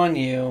ago? Shame on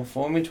you.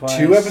 Fool me twice.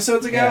 2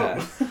 episodes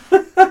ago?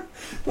 Yeah.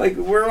 Like,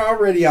 we're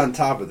already on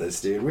top of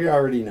this, dude. We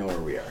already know where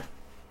we are.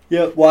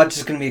 Yep. Watch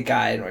is going to be a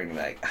guy, and we're going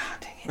to be like, ah,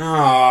 dang it.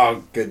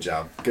 Oh, good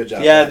job. Good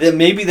job. Yeah,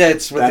 maybe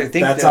that's what they're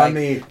thinking. That's They're on like,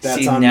 me.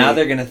 That's see, on now me.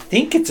 they're going to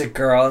think it's a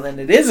girl, and then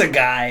it is a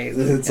guy.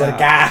 It's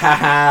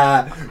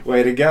like,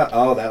 way to go.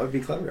 Oh, that would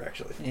be clever,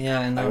 actually. Yeah,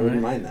 I know. I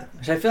wouldn't mind that.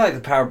 Which I feel like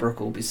the power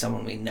broker will be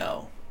someone we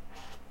know.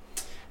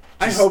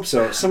 I hope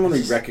so. Someone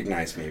we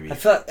recognize, maybe. I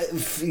feel,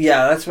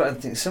 yeah, that's what I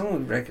think. Someone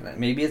would recognize.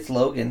 Maybe it's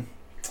Logan.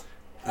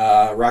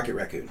 Rocket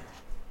Raccoon.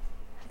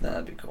 No,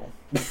 that'd be cool.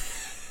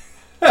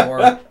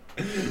 Or,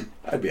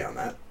 I'd be on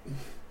that.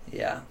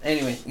 yeah.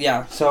 Anyway,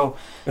 yeah. So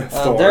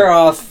Thor. they're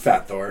off.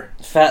 Fat Thor.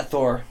 Fat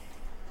Thor.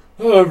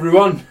 Hello,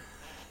 everyone.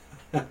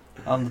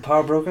 The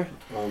power broker.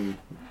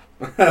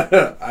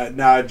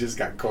 Now I just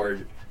got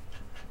Korg.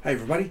 Hi,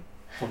 everybody.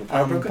 I'm the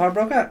power broker. Power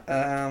broker.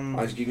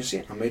 As you can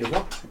see, I made a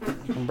walk.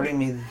 You can bring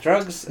me the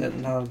drugs,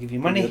 and I'll give you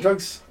money. Give me the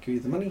drugs. Give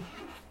you the money.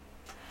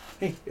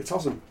 Hey, it's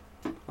awesome.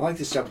 I like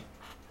this job.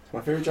 It's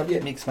my favorite job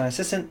yet. Meek's my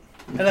assistant.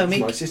 Hello,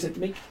 Meek. My assistant,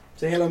 Meek.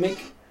 Say hello, Meek.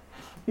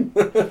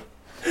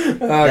 Oh,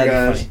 That'd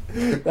gosh.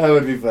 That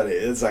would be funny.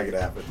 It's not going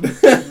to happen.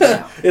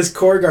 No. Is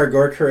Korg our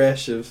Gork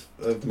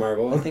of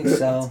Marvel? I think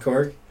so. It's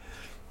Korg?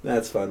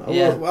 That's fun.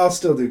 Yeah. I'll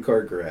still do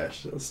Korg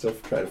Garash. I'll still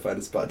try to find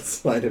a spot to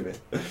slide him in.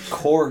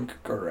 Korg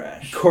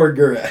Garage. Korg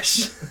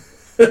Garash.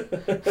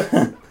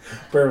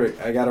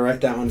 Perfect. I got to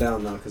write that one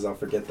down, though, because I'll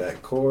forget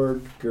that.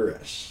 Korg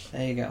Garash.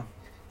 There you go.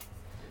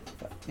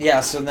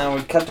 Yeah, so now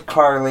we cut to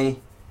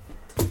Carly.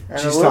 And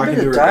She's a little talking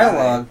bit to of her guy.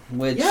 dialogue,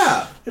 which...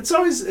 Yeah.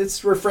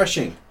 It's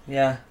refreshing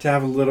Yeah. to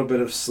have a little bit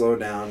of slow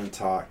down and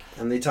talk.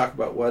 And they talk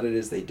about what it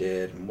is they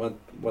did and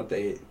what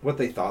they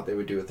thought they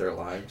would do with their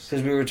lives.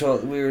 Because we were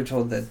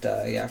told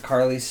that,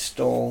 Carly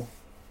stole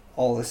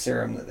all the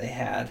serum that they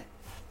had.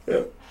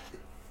 Yeah.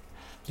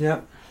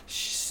 Yeah.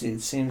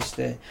 It seems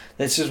to...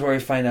 This is where we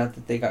find out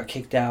that they got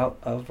kicked out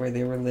of where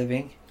they were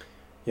living.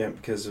 Yeah,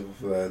 because of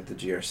the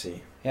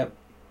GRC. Yep.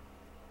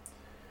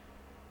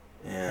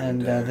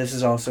 And this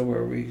is also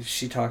where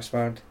she talks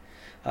about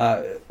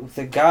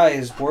the guy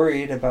is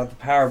worried about the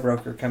power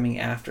broker coming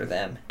after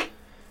them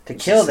to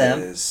kill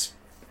them,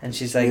 and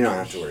she's like, "You don't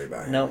have to worry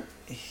about him. No,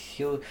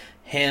 we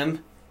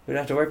don't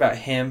have to worry about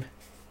him.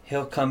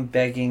 He'll come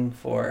begging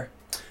for."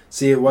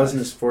 See, it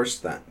wasn't as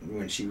forced that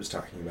when she was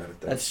talking about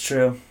it. Though. That's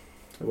true.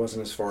 It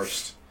wasn't as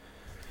forced.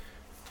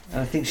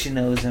 I think she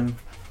knows him.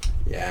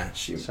 Yeah,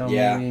 So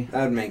yeah, maybe...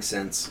 that would make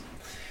sense.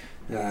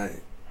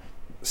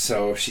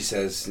 So she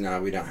says,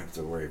 "No, we don't have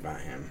to worry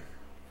about him."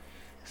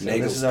 So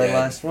Nagel's this is our dead.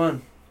 last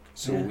one.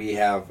 So Yeah. we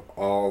have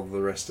all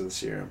the rest of the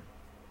serum.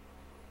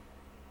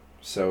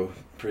 So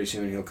pretty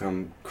soon he'll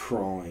come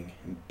crawling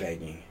and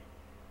begging.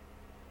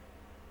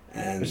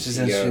 And Which is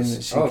he interesting goes,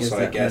 that she "Oh, gives so I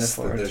that guess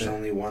that metaphor there's to-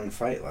 only one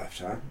fight left,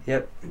 huh?"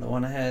 Yep, the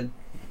one ahead.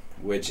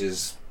 Which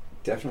is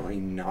definitely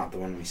not the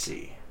one we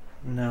see.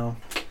 No.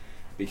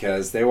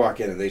 Because they walk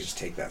in and they just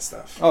take that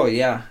stuff. Oh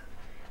yeah.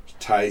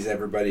 Ties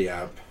everybody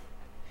up.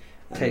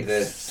 And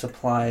Takes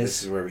supplies.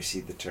 This is where we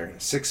see the turn.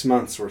 6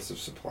 months worth of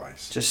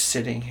supplies. Just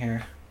sitting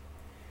here.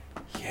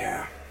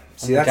 Yeah. And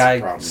See, the that's guy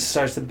the problem.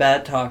 starts to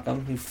bad talk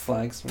him. He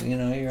flags me.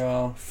 You're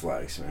all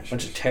Flag smashers. a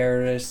bunch of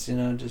terrorists.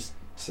 Just.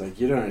 It's like,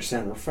 you don't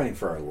understand. We're fighting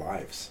for our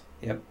lives.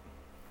 Yep.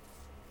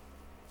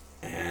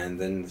 And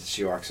then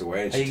she walks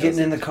away. And Are she you tells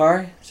getting in them- the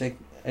car? It's like,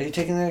 are you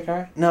taking the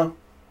car? No.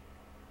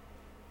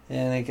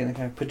 Yeah, they get in the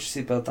car. Put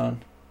your seatbelt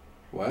on.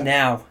 What?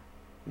 Now.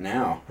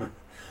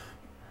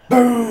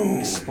 Boom!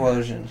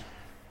 Explosion.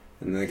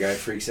 And the guy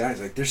freaks out.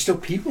 He's like, there's still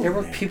people There in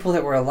were there. people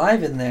that were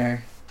alive in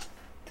there.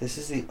 This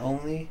is the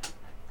only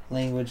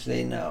language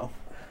they know.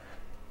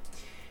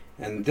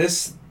 And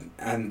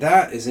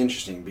that is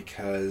interesting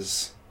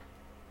because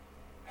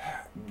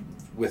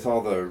with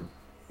all the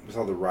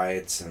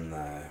riots and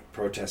the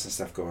protests and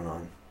stuff going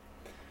on,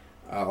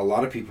 a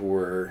lot of people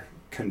were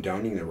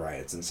condoning the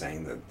riots and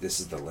saying that this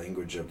is the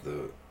language of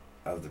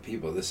of the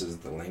people. This is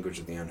the language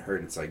of the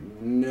unheard. It's like,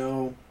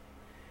 no,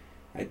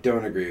 I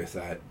don't agree with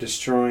that.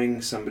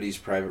 Destroying somebody's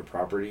private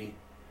property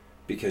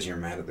because you're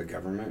mad at the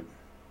government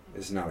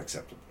is not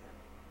acceptable,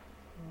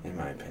 in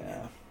my opinion.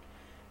 Yeah.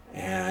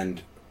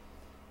 And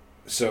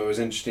so it was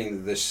interesting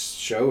that this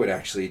show would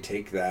actually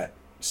take that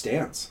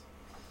stance.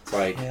 It's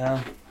like,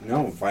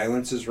 no,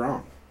 violence is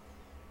wrong.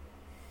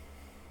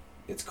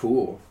 It's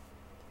cool.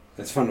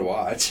 It's fun to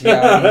watch.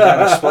 Yeah,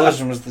 that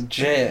explosion was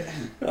legit.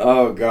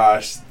 Oh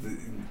gosh,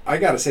 I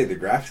gotta say the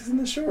graphics in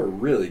this show are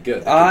really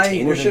good. The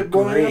container ship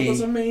going up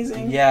was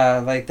amazing. Yeah,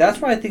 like that's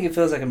why I think it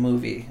feels like a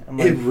movie.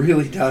 Like, it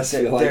really does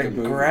feel like a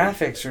movie. Their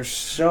graphics are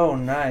so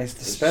nice.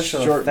 The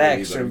special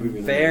effects are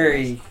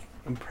very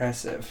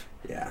impressive.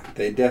 Yeah,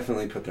 they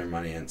definitely put their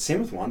money in.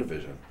 Same with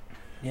WandaVision.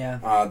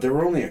 Yeah. There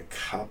were only a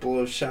couple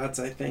of shots,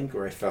 I think,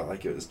 where I felt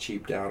like it was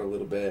cheaped out a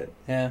little bit.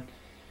 Yeah.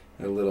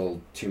 A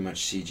little too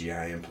much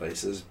CGI in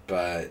places,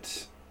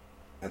 but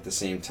at the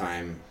same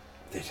time,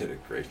 they did a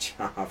great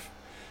job.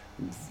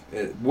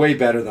 Way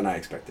better than I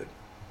expected.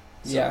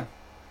 So. Yeah.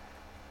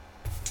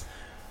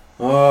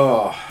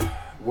 Oh,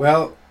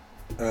 well,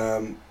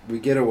 we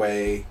get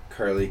away.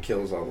 Carly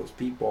kills all those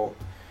people.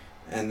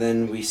 And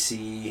then we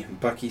see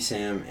Bucky,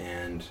 Sam,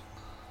 and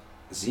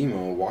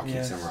Zemo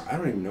walking somewhere. I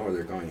don't even know where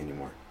they're going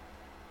anymore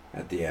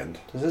at the end.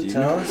 Does it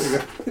tell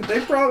us?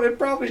 It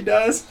probably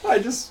does.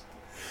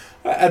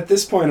 At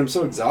this point, I'm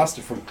so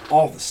exhausted from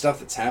all the stuff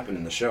that's happened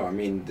in the show. I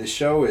mean, the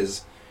show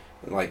is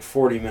like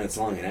 40 minutes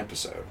long an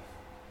episode,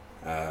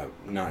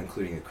 not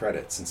including the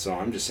credits. And so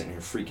I'm just sitting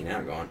here freaking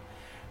out going,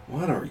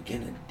 what are we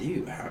going to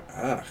do?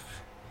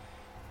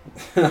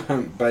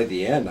 By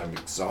the end, I'm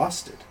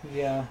exhausted.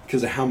 Yeah.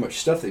 Because of how much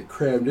stuff they've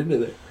crammed into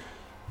there.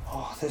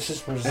 Oh, this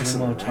is where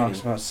Zemo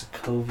talks about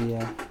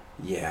Sokovia.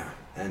 Yeah,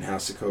 and how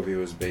Sokovia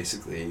was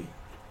basically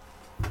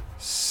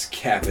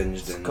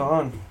scavenged and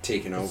gone.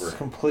 Taken over. It's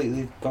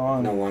completely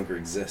gone. No longer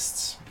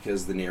exists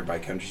because the nearby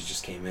countries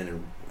just came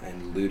in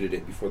and looted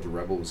it before the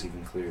rubble was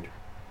even cleared.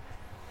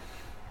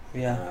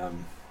 Yeah.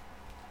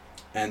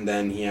 And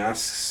then he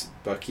asks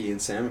Bucky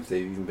and Sam if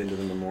they've even been to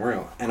the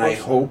memorial. And I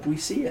hope we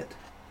see it.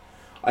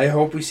 I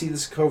hope we see the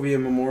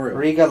Sokovia Memorial.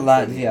 Riga,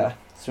 Latvia.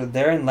 So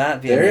they're in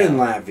Latvia. They're in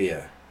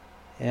Latvia.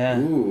 Yeah.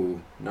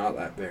 Ooh, not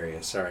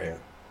Latveria. Sorry.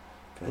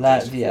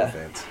 Latvia.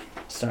 Fans.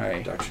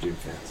 Sorry. Dr. Doom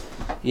fans.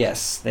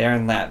 Yes, they're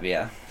in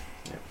Latvia.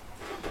 Yeah.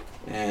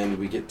 And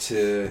we get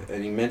to,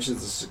 and he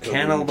mentions the Sokovia.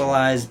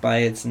 Cannibalized by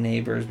its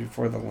neighbors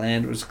before the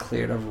land was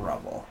cleared of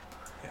rubble.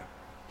 Yeah.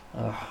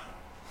 Ugh.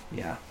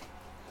 Yeah.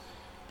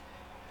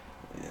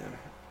 Yeah.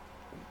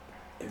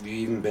 Have you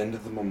even been to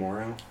the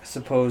memorial? I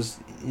suppose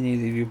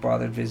neither of you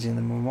bothered visiting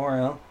the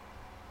memorial.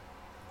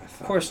 Of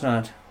course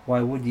not.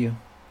 Why would you?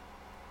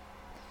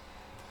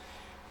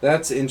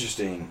 That's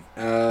interesting.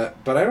 But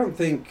I don't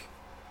think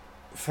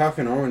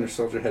Falcon or Winter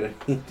Soldier had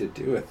anything to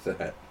do with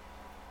that.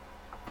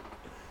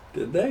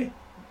 Did they?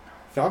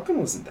 Falcon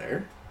wasn't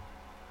there.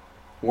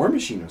 War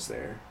Machine was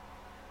there.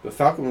 But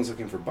Falcon was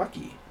looking for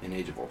Bucky in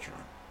Age of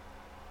Ultron.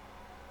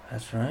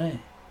 That's right.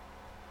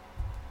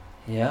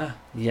 Yeah.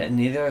 Yeah,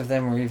 neither of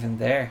them were even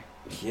there.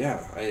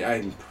 Yeah,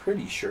 I'm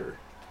pretty sure.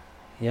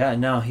 Yeah,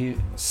 no, he...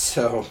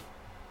 So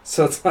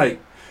it's like,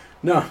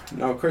 no,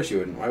 of course you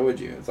wouldn't. Why would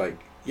you? It's like,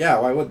 yeah,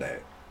 why would they?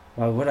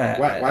 Why would I?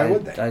 Why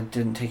would they? I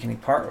didn't take any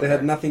part with it. They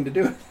had nothing to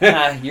do with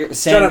it. You're,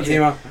 Shut up,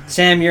 Timo.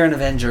 Sam, you're an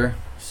Avenger,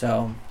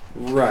 so...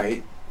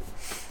 Right.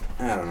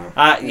 I don't know.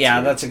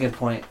 Yeah, that's a good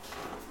point.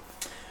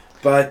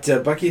 But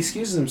Bucky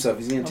excuses himself.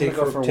 He's going to take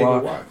a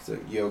walk. So,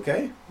 you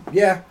okay?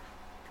 Yeah.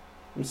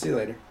 We'll see you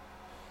later.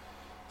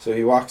 So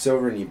he walks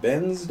over and he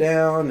bends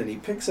down and he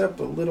picks up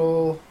a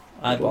little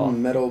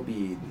metal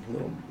bead,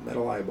 little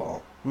metal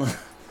eyeball.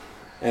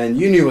 And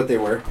you knew what they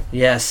were.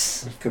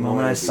 Yes. The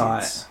moment I saw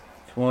it.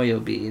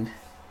 Komoyo bead.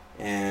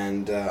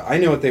 And I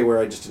knew what they were.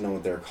 I just didn't know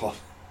what they were called.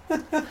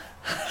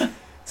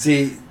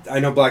 See, I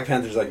know Black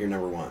Panther's like your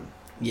number one.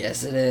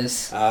 Yes, it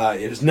is.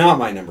 It is not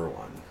my number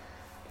one.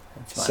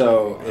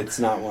 So it's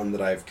not one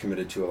that I've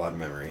committed to a lot of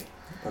memory,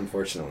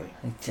 unfortunately.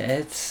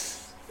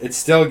 It's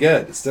still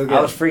good. It's still good.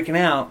 I was freaking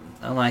out.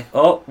 I'm like,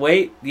 oh,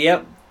 wait,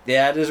 yep,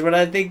 that is what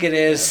I think it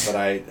is. Yeah,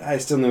 but I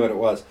still knew what it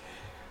was.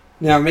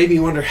 Now, it made me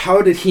wonder,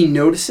 how did he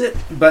notice it?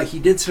 But he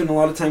did spend a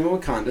lot of time in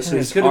Wakanda, so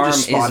he could have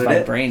just spotted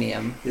it.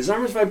 His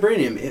arm is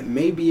vibranium. It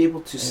may be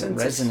able to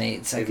sense it.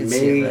 Resonates. I can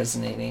see it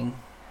resonating.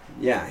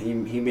 Yeah, he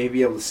may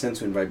be able to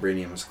sense when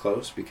vibranium is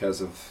close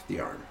because of the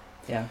arm.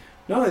 Yeah.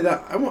 Not only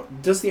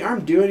that, does the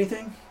arm do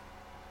anything?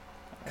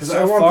 Because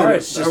I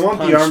want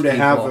the arm to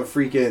have a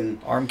freaking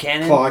arm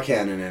cannon, claw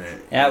cannon in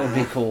it. That would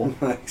be cool.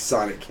 Like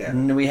Sonic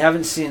cannon. We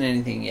haven't seen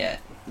anything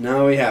yet.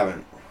 No, we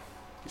haven't.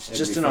 It's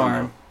just an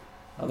arm.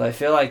 Although I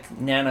feel like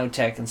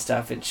nanotech and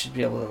stuff, it should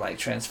be able to like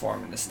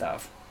transform into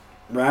stuff.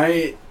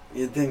 Right?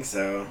 You'd think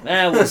so.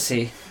 We'll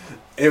see.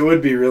 It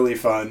would be really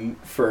fun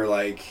for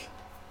like,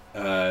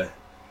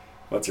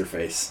 what's her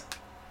face?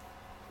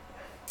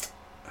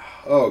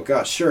 Oh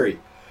gosh, Shuri.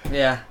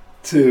 Yeah.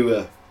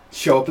 To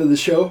show up in the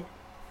show.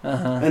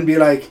 And be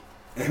like,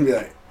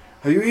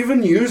 have you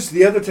even used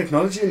the other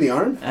technology in the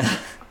arm?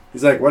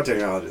 He's like, what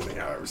technology is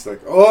the arm? It's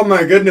like, oh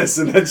my goodness.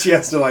 And then she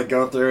has to like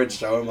go through and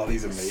show him all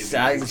these amazing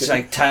It's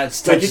like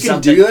touches like, you can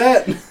do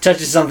that?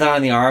 Touches something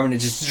on the arm and it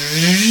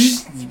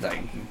just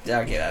like,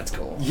 okay, that's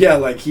cool. Yeah,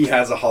 like he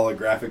has a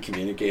holographic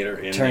communicator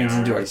in turns the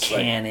arm. into a It's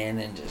cannon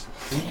and just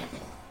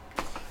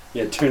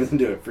yeah, it turns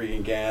into a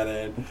freaking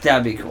cannon.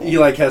 That'd be cool. He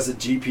like has a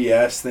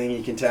GPS thing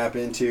he can tap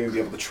into and be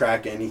able to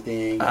track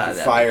anything.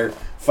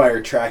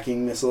 Fire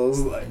tracking missiles.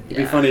 Like it'd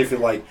be funny if it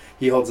like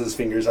he holds his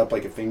fingers up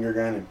like a finger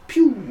gun and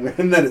pew,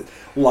 and then it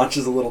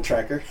launches a little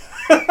tracker.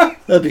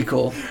 That'd be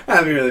cool.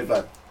 That'd be really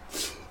fun.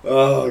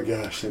 Oh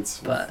gosh,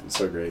 it's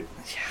so great.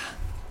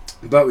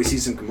 Yeah. But we see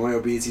some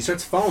Kimoyo beads. He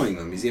starts following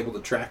them. He's able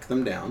to track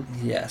them down.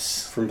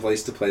 Yes. From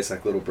place to place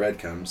like little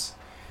breadcrumbs,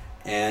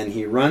 and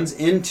he runs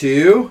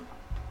into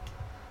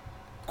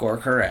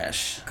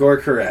Gor-Koresh.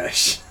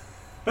 Gor-Koresh.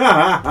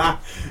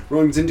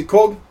 Runs into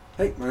Kolg.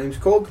 Hey, my name's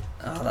Kolg.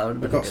 Oh, that would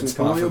have been a good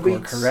spot for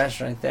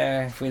Gor-Koresh right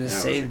there. If we'd have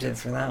saved it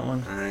for that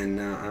one. I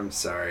know. I'm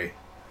sorry.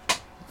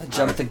 I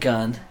jumped the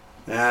gun.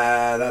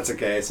 That's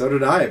okay. So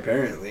did I,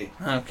 apparently.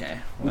 Okay.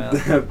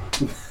 Well.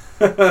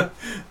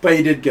 But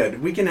you did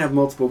good. We can have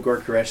multiple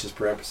Gor-Koreshes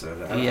per episode.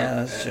 Yeah,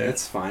 that's true.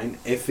 It's fine.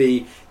 If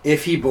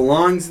he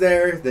belongs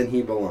there, then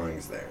he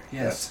belongs there.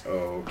 Yes. That's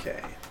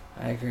okay.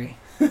 I agree.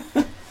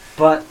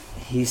 But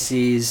he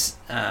sees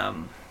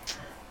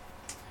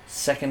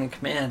second in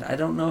command. I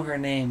don't know her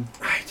name.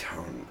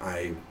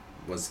 I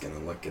was going to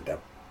look it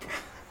up.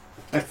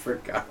 I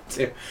forgot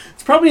to.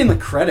 It's probably in the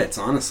credits,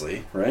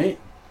 honestly, right?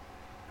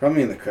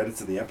 Probably in the credits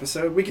of the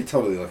episode. We could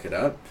totally look it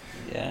up.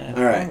 Yeah.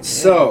 All right.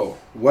 So,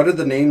 what are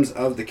the names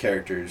of the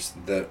characters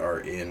that are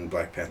in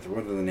Black Panther?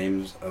 What are the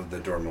names of the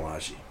Dora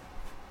Milaje?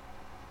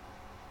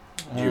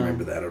 Do you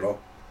remember that at all?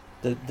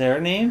 Their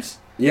names?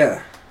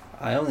 Yeah.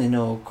 I only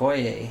know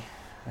Okoye.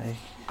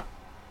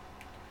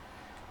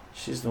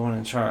 She's the one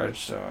in charge,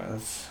 so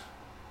that's...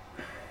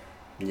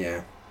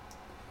 Yeah.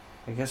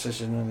 I guess I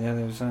should know the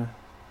others, huh?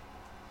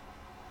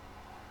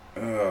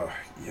 Oh,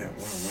 yeah. What am I?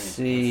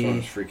 See. My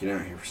phone's freaking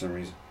out here for some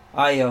reason.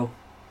 Ayo.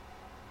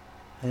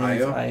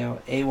 Ayo? Ayo.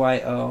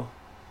 A-Y-O.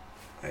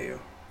 Ayo.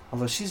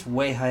 Although she's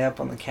way high up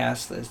on the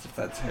cast list, if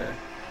that's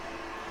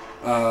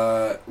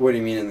her. What do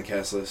you mean in the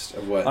cast list?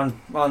 Of what?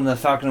 On the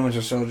Falcon and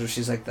Winter Soldier,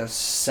 she's like the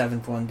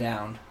 7th one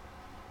down.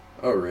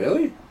 Oh,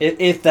 really?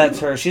 If that's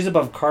her. She's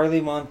above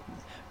Carly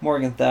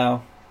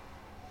Morgenthau.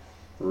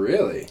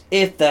 Really?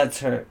 If that's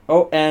her.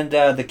 Oh, and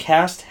the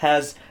cast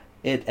has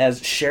it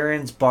as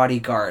Sharon's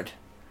bodyguard.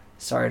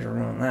 Sorry to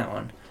ruin that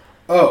one.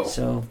 Oh.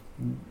 So,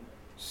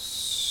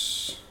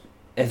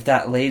 if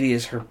that lady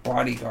is her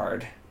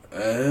bodyguard.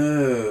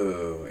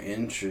 Oh,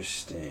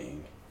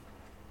 interesting.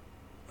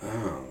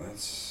 Oh,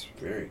 that's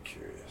very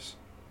curious.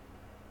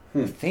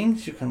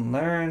 Things you can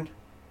learn.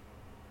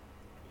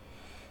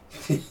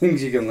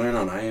 Things you can learn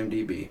on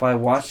IMDb by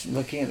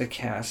looking at the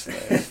cast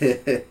list.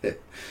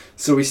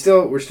 So we're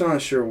still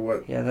not sure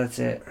what. Yeah, that's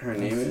it. Her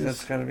name is.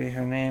 That's got to be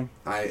her name.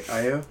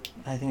 Ayo.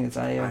 I think it's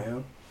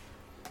Ayo.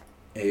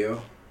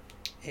 Ayo.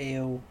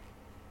 Ayo.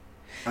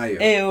 Ayo.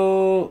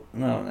 Ayo.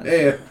 No.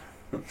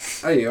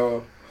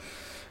 Ayo.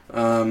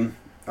 Ayo.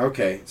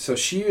 Okay, so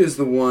she is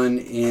the one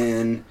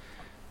in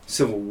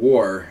Civil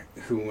War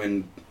who,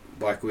 when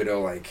Black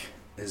Widow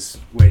is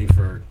waiting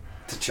for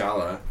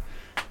T'Challa,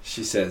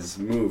 she says,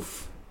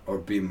 "Move or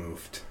be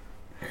moved."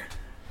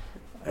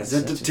 As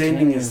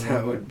entertaining as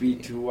that would be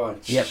to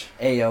watch. Yep,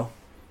 Ayo.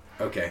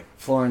 Okay.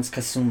 Florence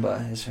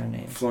Kasumba is her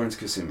name. Florence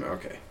Kasumba,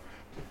 okay.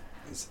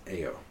 It's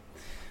Ayo.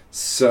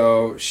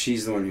 So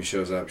she's the one who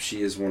shows up.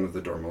 She is one of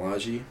the Dora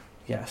Milaje.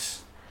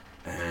 Yes.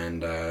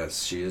 And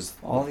she is...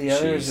 All the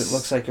others, it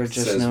looks like, are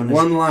just known as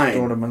one line.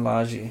 Dora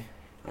Milaje.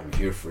 I'm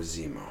here for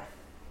Zemo.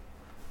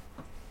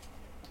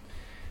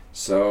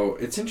 So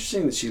it's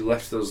interesting that she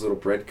left those little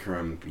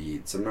breadcrumb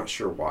beads. I'm not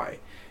sure why.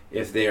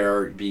 If they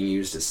are being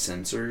used as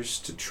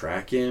sensors to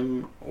track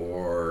him,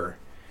 or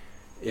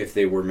if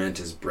they were meant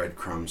as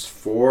breadcrumbs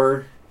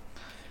for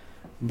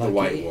the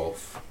White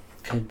Wolf.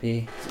 Could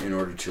be. In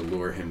order to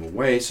lure him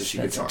away so she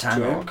could talk to him.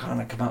 Spend some time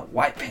on come out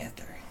White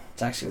Panther.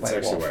 It's actually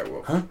White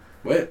Wolf. Huh?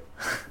 What?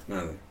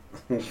 Nothing.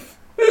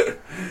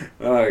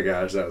 Oh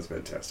gosh, that was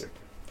fantastic.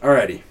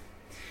 Alrighty.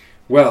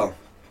 Well,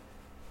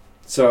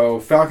 so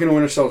Falcon and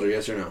Winter Soldier,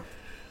 yes or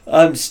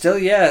no? Still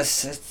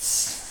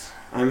yes.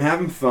 I'm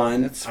having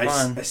fun. It's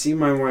fun. I see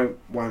why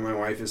my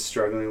wife is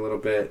struggling a little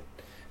bit.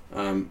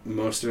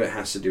 Most of it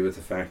has to do with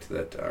the fact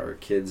that our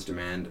kids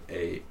demand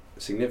a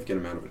significant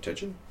amount of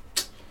attention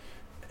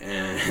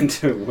and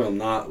will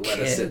not let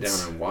us sit down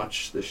and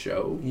watch the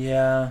show.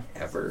 Yeah.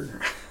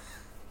 Ever.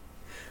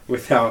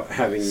 Without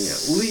having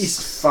at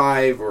least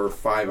 5 or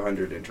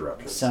 500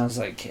 interruptions. Sounds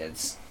like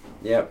kids.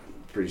 Yep.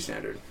 Pretty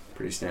standard.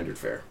 Pretty standard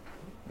fare.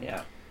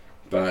 Yeah.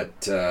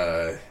 But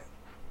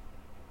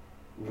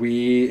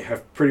we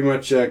have pretty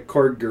much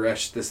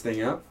Gor-Koresh this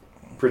thing up.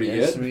 Pretty good.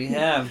 Yes, we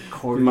have.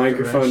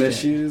 Microphone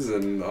issues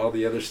and all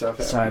the other stuff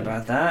happening. Sorry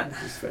about that.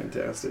 It's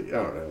fantastic.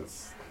 Oh, no,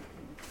 it's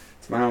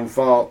my own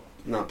fault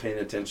not paying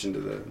attention to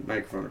the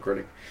microphone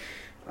recording.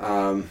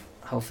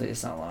 Hopefully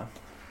it's not long.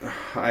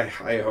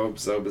 I hope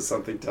so, but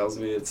something tells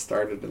me it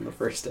started in the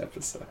first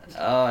episode.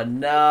 Oh,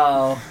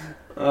 no.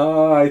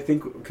 I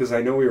think, because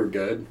I know we were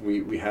good.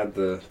 We had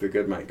the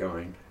good mic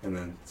going, and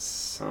then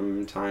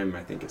sometime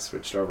I think it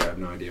switched over. I have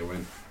no idea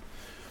when.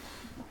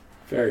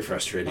 Very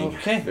frustrating.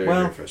 Okay,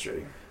 very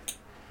frustrating.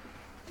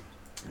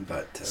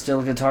 But still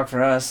a good talk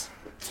for us.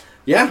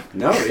 Yeah,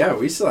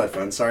 we still had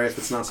fun. Sorry if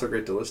it's not so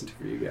great to listen to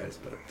for you guys,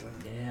 but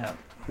yeah,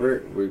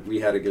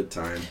 we had a good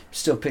time.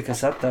 Still pick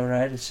us up though,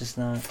 right? It's just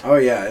not. Oh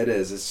yeah, it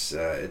is. It's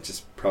it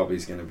just probably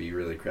is going to be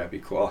really crappy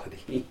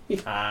quality.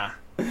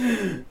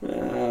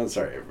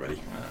 Sorry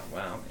everybody.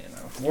 Well,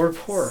 we're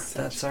poor.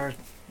 That's our.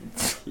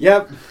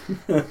 Yep.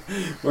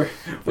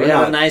 we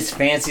have a nice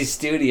fancy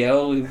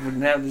studio. We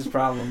wouldn't have this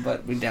problem,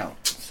 but we don't.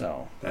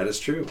 So that is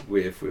true.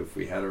 If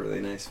we had a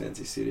really nice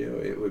fancy studio,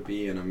 it would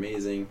be an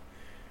amazing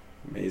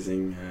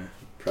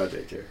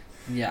project here.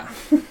 Yeah.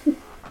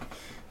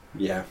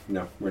 Yeah.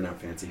 No, we're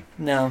not fancy.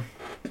 No.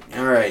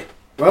 All right.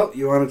 Well,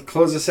 you want to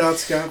close us out,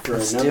 Scott, for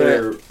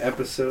another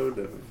episode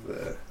of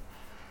the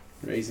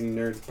Raising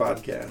Nerds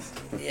podcast?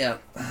 Yeah.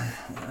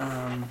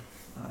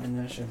 I'm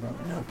not sure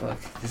about my notebook.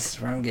 This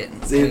is where I'm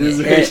getting. See, this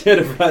is where I should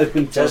have brought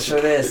it just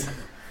for this.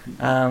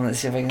 Let's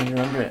see if I can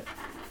remember it.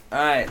 All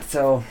right.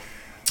 So,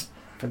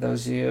 for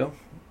those of you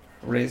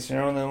raising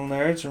your own little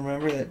nerds,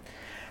 remember that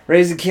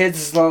raising kids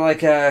is a lot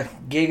like a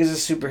gig as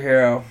a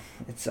superhero.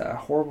 It's a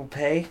horrible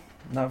pay,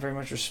 not very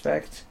much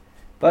respect,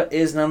 but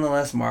is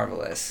nonetheless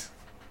marvelous.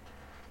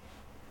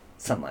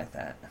 Something like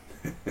that.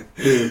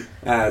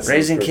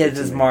 Raising kids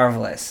is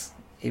marvelous,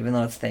 even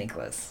though it's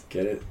thankless.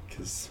 Get it?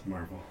 Because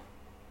Marvel.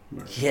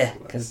 Yeah,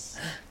 because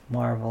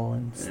Marvel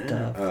and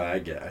stuff. Oh,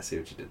 I see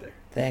what you did there.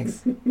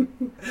 Thanks.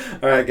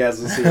 All right, guys.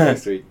 We'll see you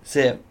next week.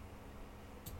 See ya.